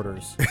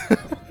quarters.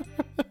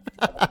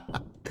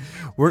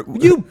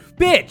 you.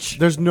 Bitch!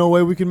 There's no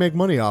way we can make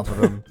money off of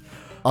them,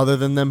 other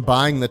than them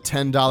buying the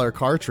 $10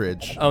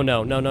 cartridge. Oh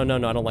no, no, no, no,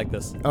 no, I don't like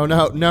this. Oh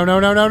no! No!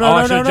 Oh,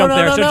 I should have jumped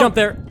there. I should have jumped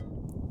there.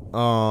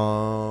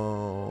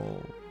 Oh.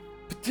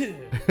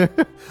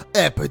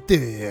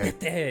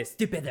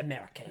 Stupid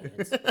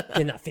Americans.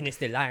 Did not finish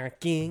the Lion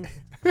King.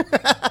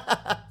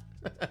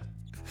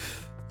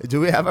 Do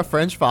we have a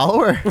French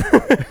follower?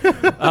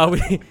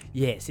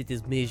 Yes, it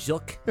is me,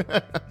 Jacques.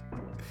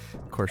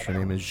 Of course, your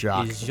name is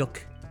Jacques. It's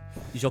Jacques.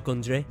 Jacques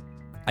Andre.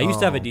 I used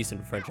to have a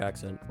decent French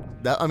accent.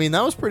 That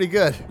was pretty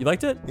good. You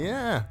liked it?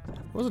 Yeah,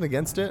 wasn't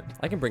against it.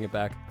 I can bring it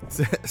back.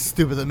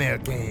 Stupid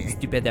American.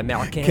 Stupid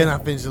American.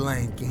 Cannot finish the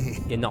Lion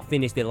King. Cannot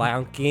finish the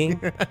Lion King.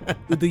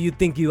 Who do you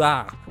think you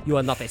are? You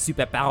are not a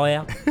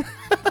superpower.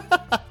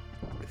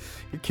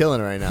 You're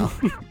killing it right now.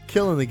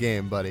 Killing the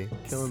game, buddy.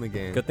 Killing the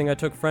game. Good thing I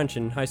took French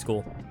in high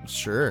school.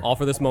 Sure. All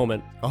for this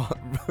moment. Oh,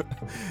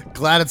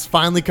 glad it's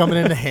finally coming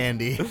into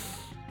handy. You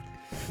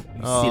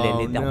Oh, silly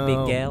little no.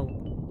 big girl.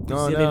 You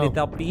Oh, silly no.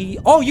 little bee.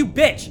 Oh, you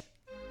bitch!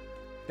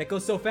 That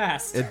goes so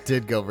fast. It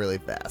did go really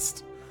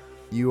fast.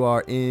 You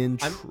are in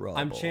trouble.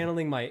 I'm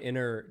channeling my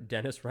inner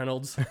Dennis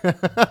Reynolds.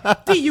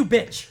 D, you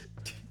bitch!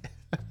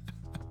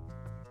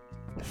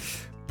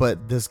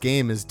 But this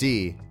game is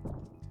D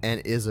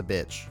and is a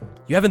bitch.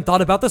 You haven't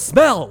thought about the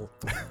smell!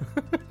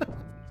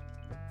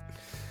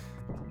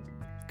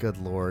 Good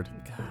lord.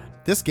 God.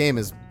 This game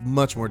is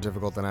much more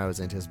difficult than I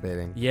was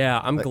anticipating. Yeah,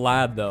 I'm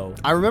glad though.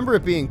 I remember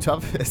it being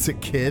tough as a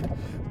kid,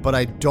 but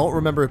I don't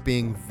remember it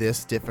being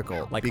this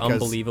difficult. Like because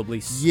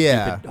unbelievably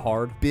yeah. stupid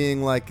hard.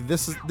 being like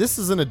this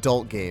is an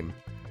adult game,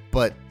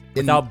 but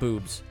Without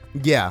boobs.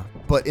 yeah,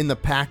 but in the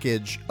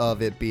package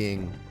of it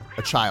being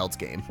a child's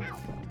game.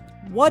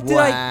 What did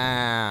I...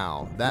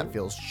 Wow, that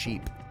feels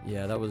cheap.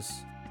 Yeah, that was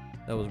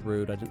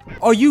rude. I didn't...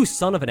 Oh, you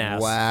son of an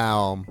ass.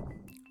 Wow,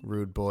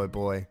 rude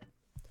boy.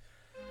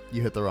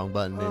 You hit the wrong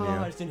button, didn't Oh, I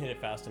you? just didn't hit it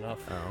fast enough.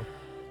 Oh.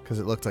 because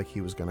it looked like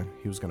he was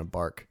gonna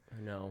bark.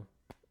 I know.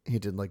 He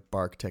did like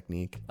bark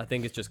technique. I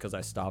think it's just because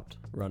I stopped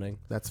running.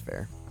 That's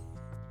fair.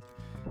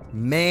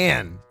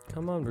 Man,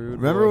 Come on, Rude.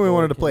 remember when we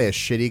wanted to play a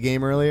shitty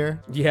game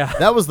earlier? Yeah.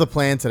 That was the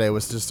plan today,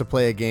 was just to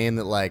play a game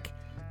that like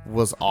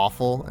was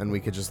awful and we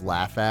could just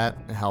laugh at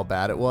how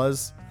bad it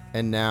was.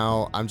 And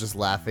now I'm just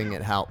laughing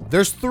at how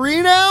there's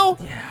 3 now.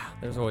 Yeah.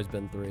 There's always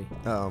been 3.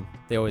 Oh,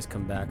 They always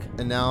come back.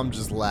 and now I'm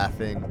just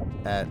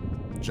laughing at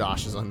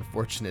Josh's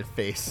unfortunate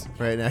face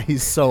right now.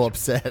 He's so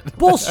upset.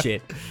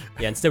 Bullshit.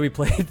 Yeah. Instead, we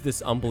played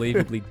this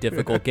unbelievably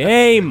difficult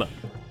game.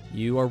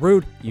 You are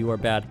rude. You are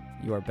bad.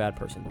 You are a bad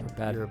person. You are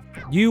bad.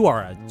 You are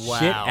a Wow.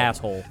 shit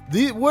asshole.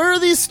 Where are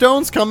these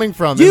stones coming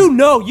from? You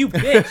know, you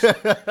bitch.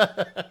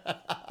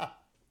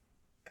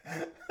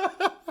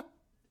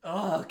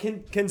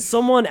 Can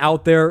someone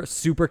out there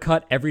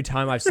supercut every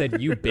time I've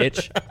said you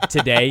bitch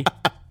today?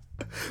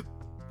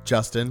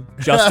 Justin,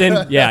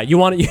 Yeah, you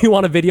want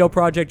a video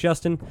project,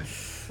 Justin?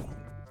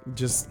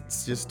 just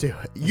do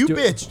it. You do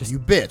it. bitch. You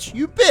bitch.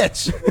 You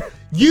bitch.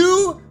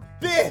 You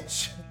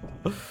bitch.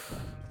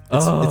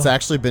 It's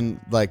actually been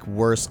like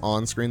worse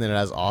on screen than it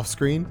has off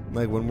screen.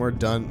 Like when we're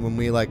done, when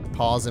we like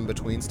pause in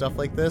between stuff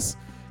like this,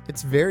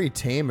 it's very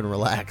tame and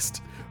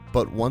relaxed.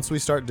 But once we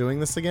start doing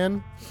this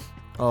again,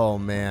 oh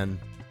man,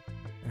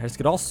 I just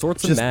get all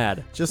sorts of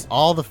mad. Just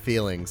all the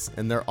feelings,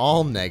 and they're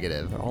all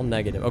negative. They're all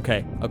negative.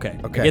 Okay. Okay,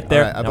 I get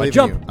there. all right, I Now believe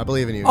jump. in you. I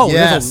believe in you. Oh,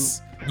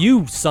 yes.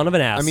 You son of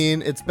an ass. I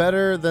mean, it's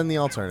better than the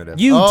alternative.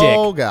 you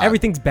oh, dick. God.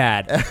 Everything's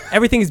bad.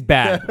 Everything's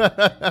bad.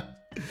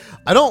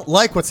 I don't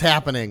like what's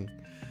happening.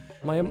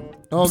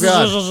 Oh,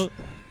 God.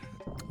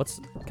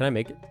 Can I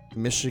make it?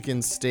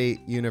 Michigan State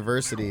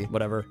University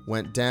Whatever.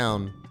 went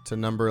down to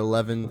number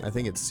 11. I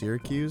think it's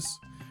Syracuse.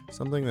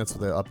 Something. That's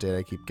the update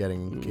I keep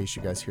getting in case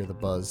you guys hear the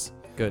buzz.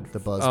 Good. The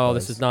buzz. Oh, buzz.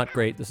 this is not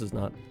great. This is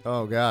not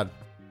Oh, God.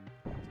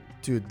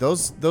 Dude,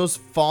 those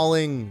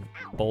falling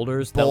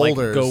boulders that like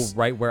go Boulders.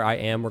 right where I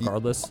am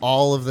regardless.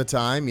 all of the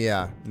time.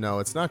 Yeah. No,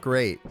 it's not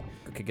great.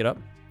 Okay, get up.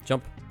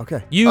 Jump.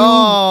 Okay. You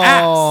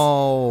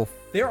oh,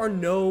 There are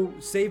no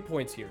save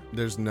points here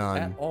there's at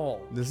none.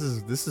 all. This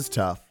is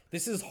tough.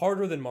 This is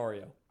harder than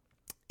Mario.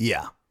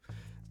 Yeah.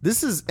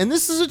 This is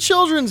a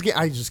children's game.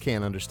 I just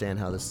can't understand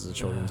how this is a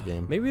children's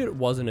game. Maybe it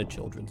wasn't a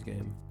children's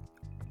game.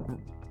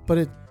 But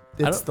it's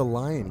don't- the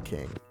Lion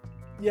King.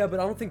 Yeah,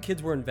 but I don't think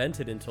kids were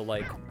invented until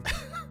like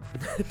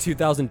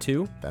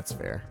 2002. That's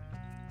fair.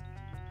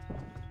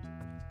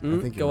 I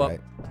Mm, think go you're up.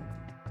 right.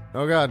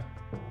 Oh, God.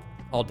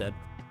 All dead.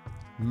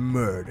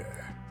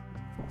 Murder.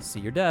 See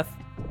your death.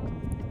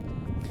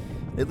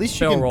 At least you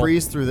Barrel can roll.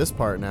 breeze through this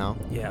part now.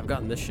 Yeah, I've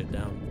gotten this shit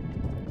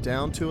down.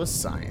 Down to a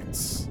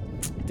science.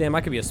 Damn,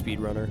 I could be a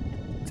speedrunner.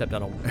 Except I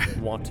don't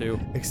want to.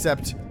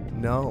 Except,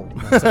 no.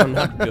 Except I'm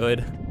not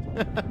good.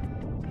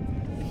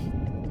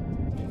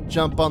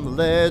 Jump on the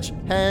ledge,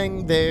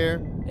 hang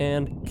there.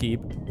 And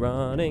keep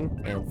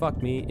running and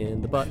fuck me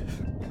in the butt.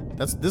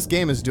 This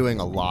game is doing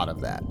a lot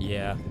of that.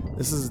 Yeah.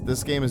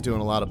 This game is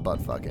doing a lot of butt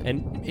fucking.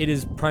 And it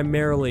is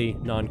primarily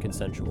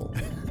non-consensual.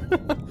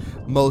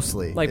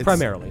 Mostly. Like,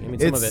 primarily. I mean,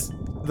 some of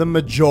it. The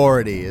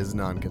majority is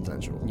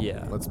non-consensual.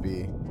 Yeah. Let's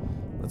be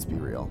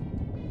real.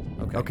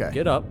 Okay. Okay.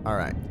 Get up. All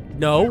right.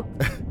 No.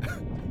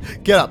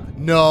 Get up.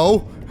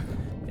 No.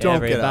 Don't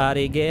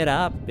Everybody get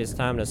up. It's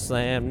time to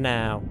slam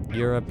now.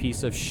 You're a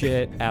piece of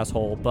shit,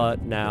 asshole,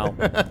 but now.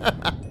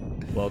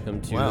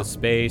 Welcome to Wow. the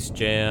Space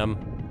Jam.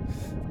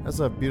 That's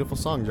a beautiful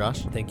song,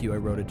 Josh. Thank you. I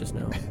wrote it just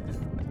now.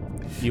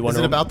 You Is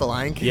it about the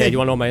Lion King? Yeah, you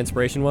want to know what my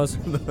inspiration was?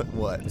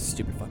 What? This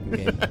stupid fucking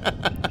game.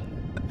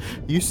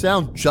 You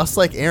sound just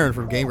like Aaron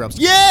from Game Grumps.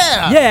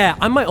 Yeah! Yeah,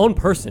 I'm my own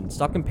person.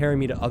 Stop comparing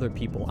me to other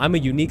people. I'm a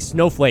unique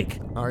snowflake.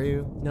 Are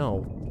you?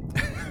 No.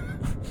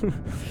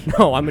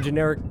 No, I'm a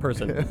generic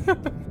person.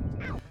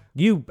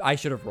 I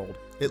should have rolled.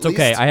 It's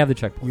okay. least I have the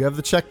checkpoint. You have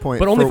the checkpoint.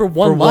 But only for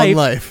one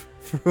life.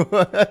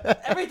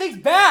 Everything's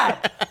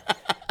bad.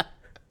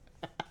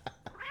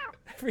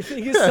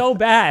 Everything is so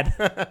bad.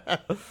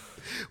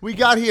 We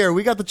got here.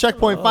 We got the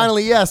checkpoint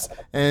finally. Yes.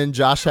 And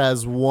Josh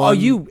has one. Oh,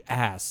 you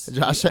ass.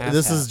 Josh. You ass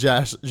This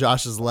hat. is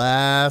Josh's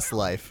last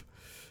life.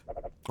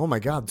 Oh my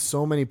God!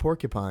 So many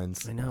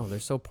porcupines. I know, they're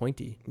so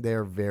pointy.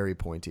 They're very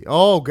pointy.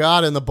 Oh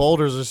God! And the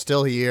boulders are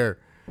still here.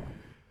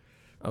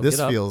 Oh, This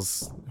get up.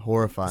 feels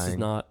horrifying. This is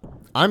not.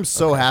 I'm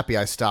so happy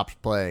I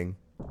stopped playing.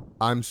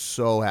 I'm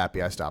so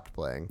happy I stopped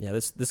playing. Yeah,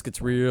 this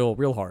gets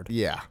real hard.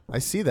 Yeah, I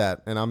see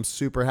that, and I'm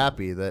super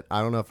happy that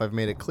I don't know if I've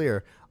made it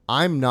clear.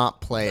 I'm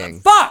not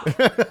playing. Fuck!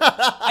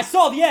 I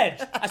saw the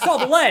edge. I saw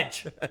the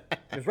ledge.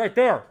 It was right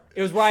there.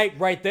 It was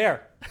right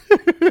there.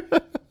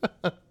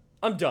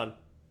 I'm done.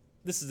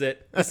 This is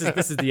it. This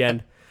is the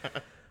end.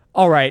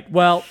 All right.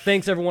 Well,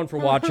 thanks everyone for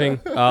watching.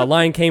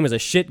 Lion King is a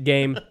shit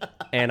game,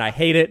 and I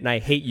hate it, and I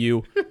hate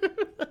you.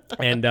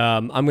 And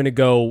I'm gonna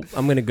go.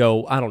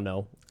 I don't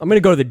know. I'm gonna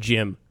go to the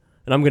gym,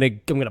 and I'm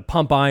gonna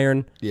pump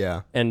iron.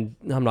 Yeah, And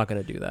I'm not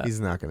gonna do that. he's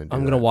not gonna do.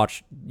 I'm that. gonna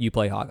watch you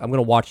play hockey. I'm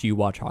gonna watch you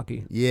watch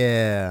hockey.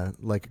 Yeah,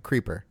 like a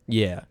creeper.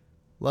 Yeah.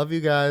 Love you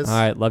guys. All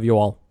right. Love you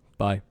all.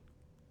 Bye.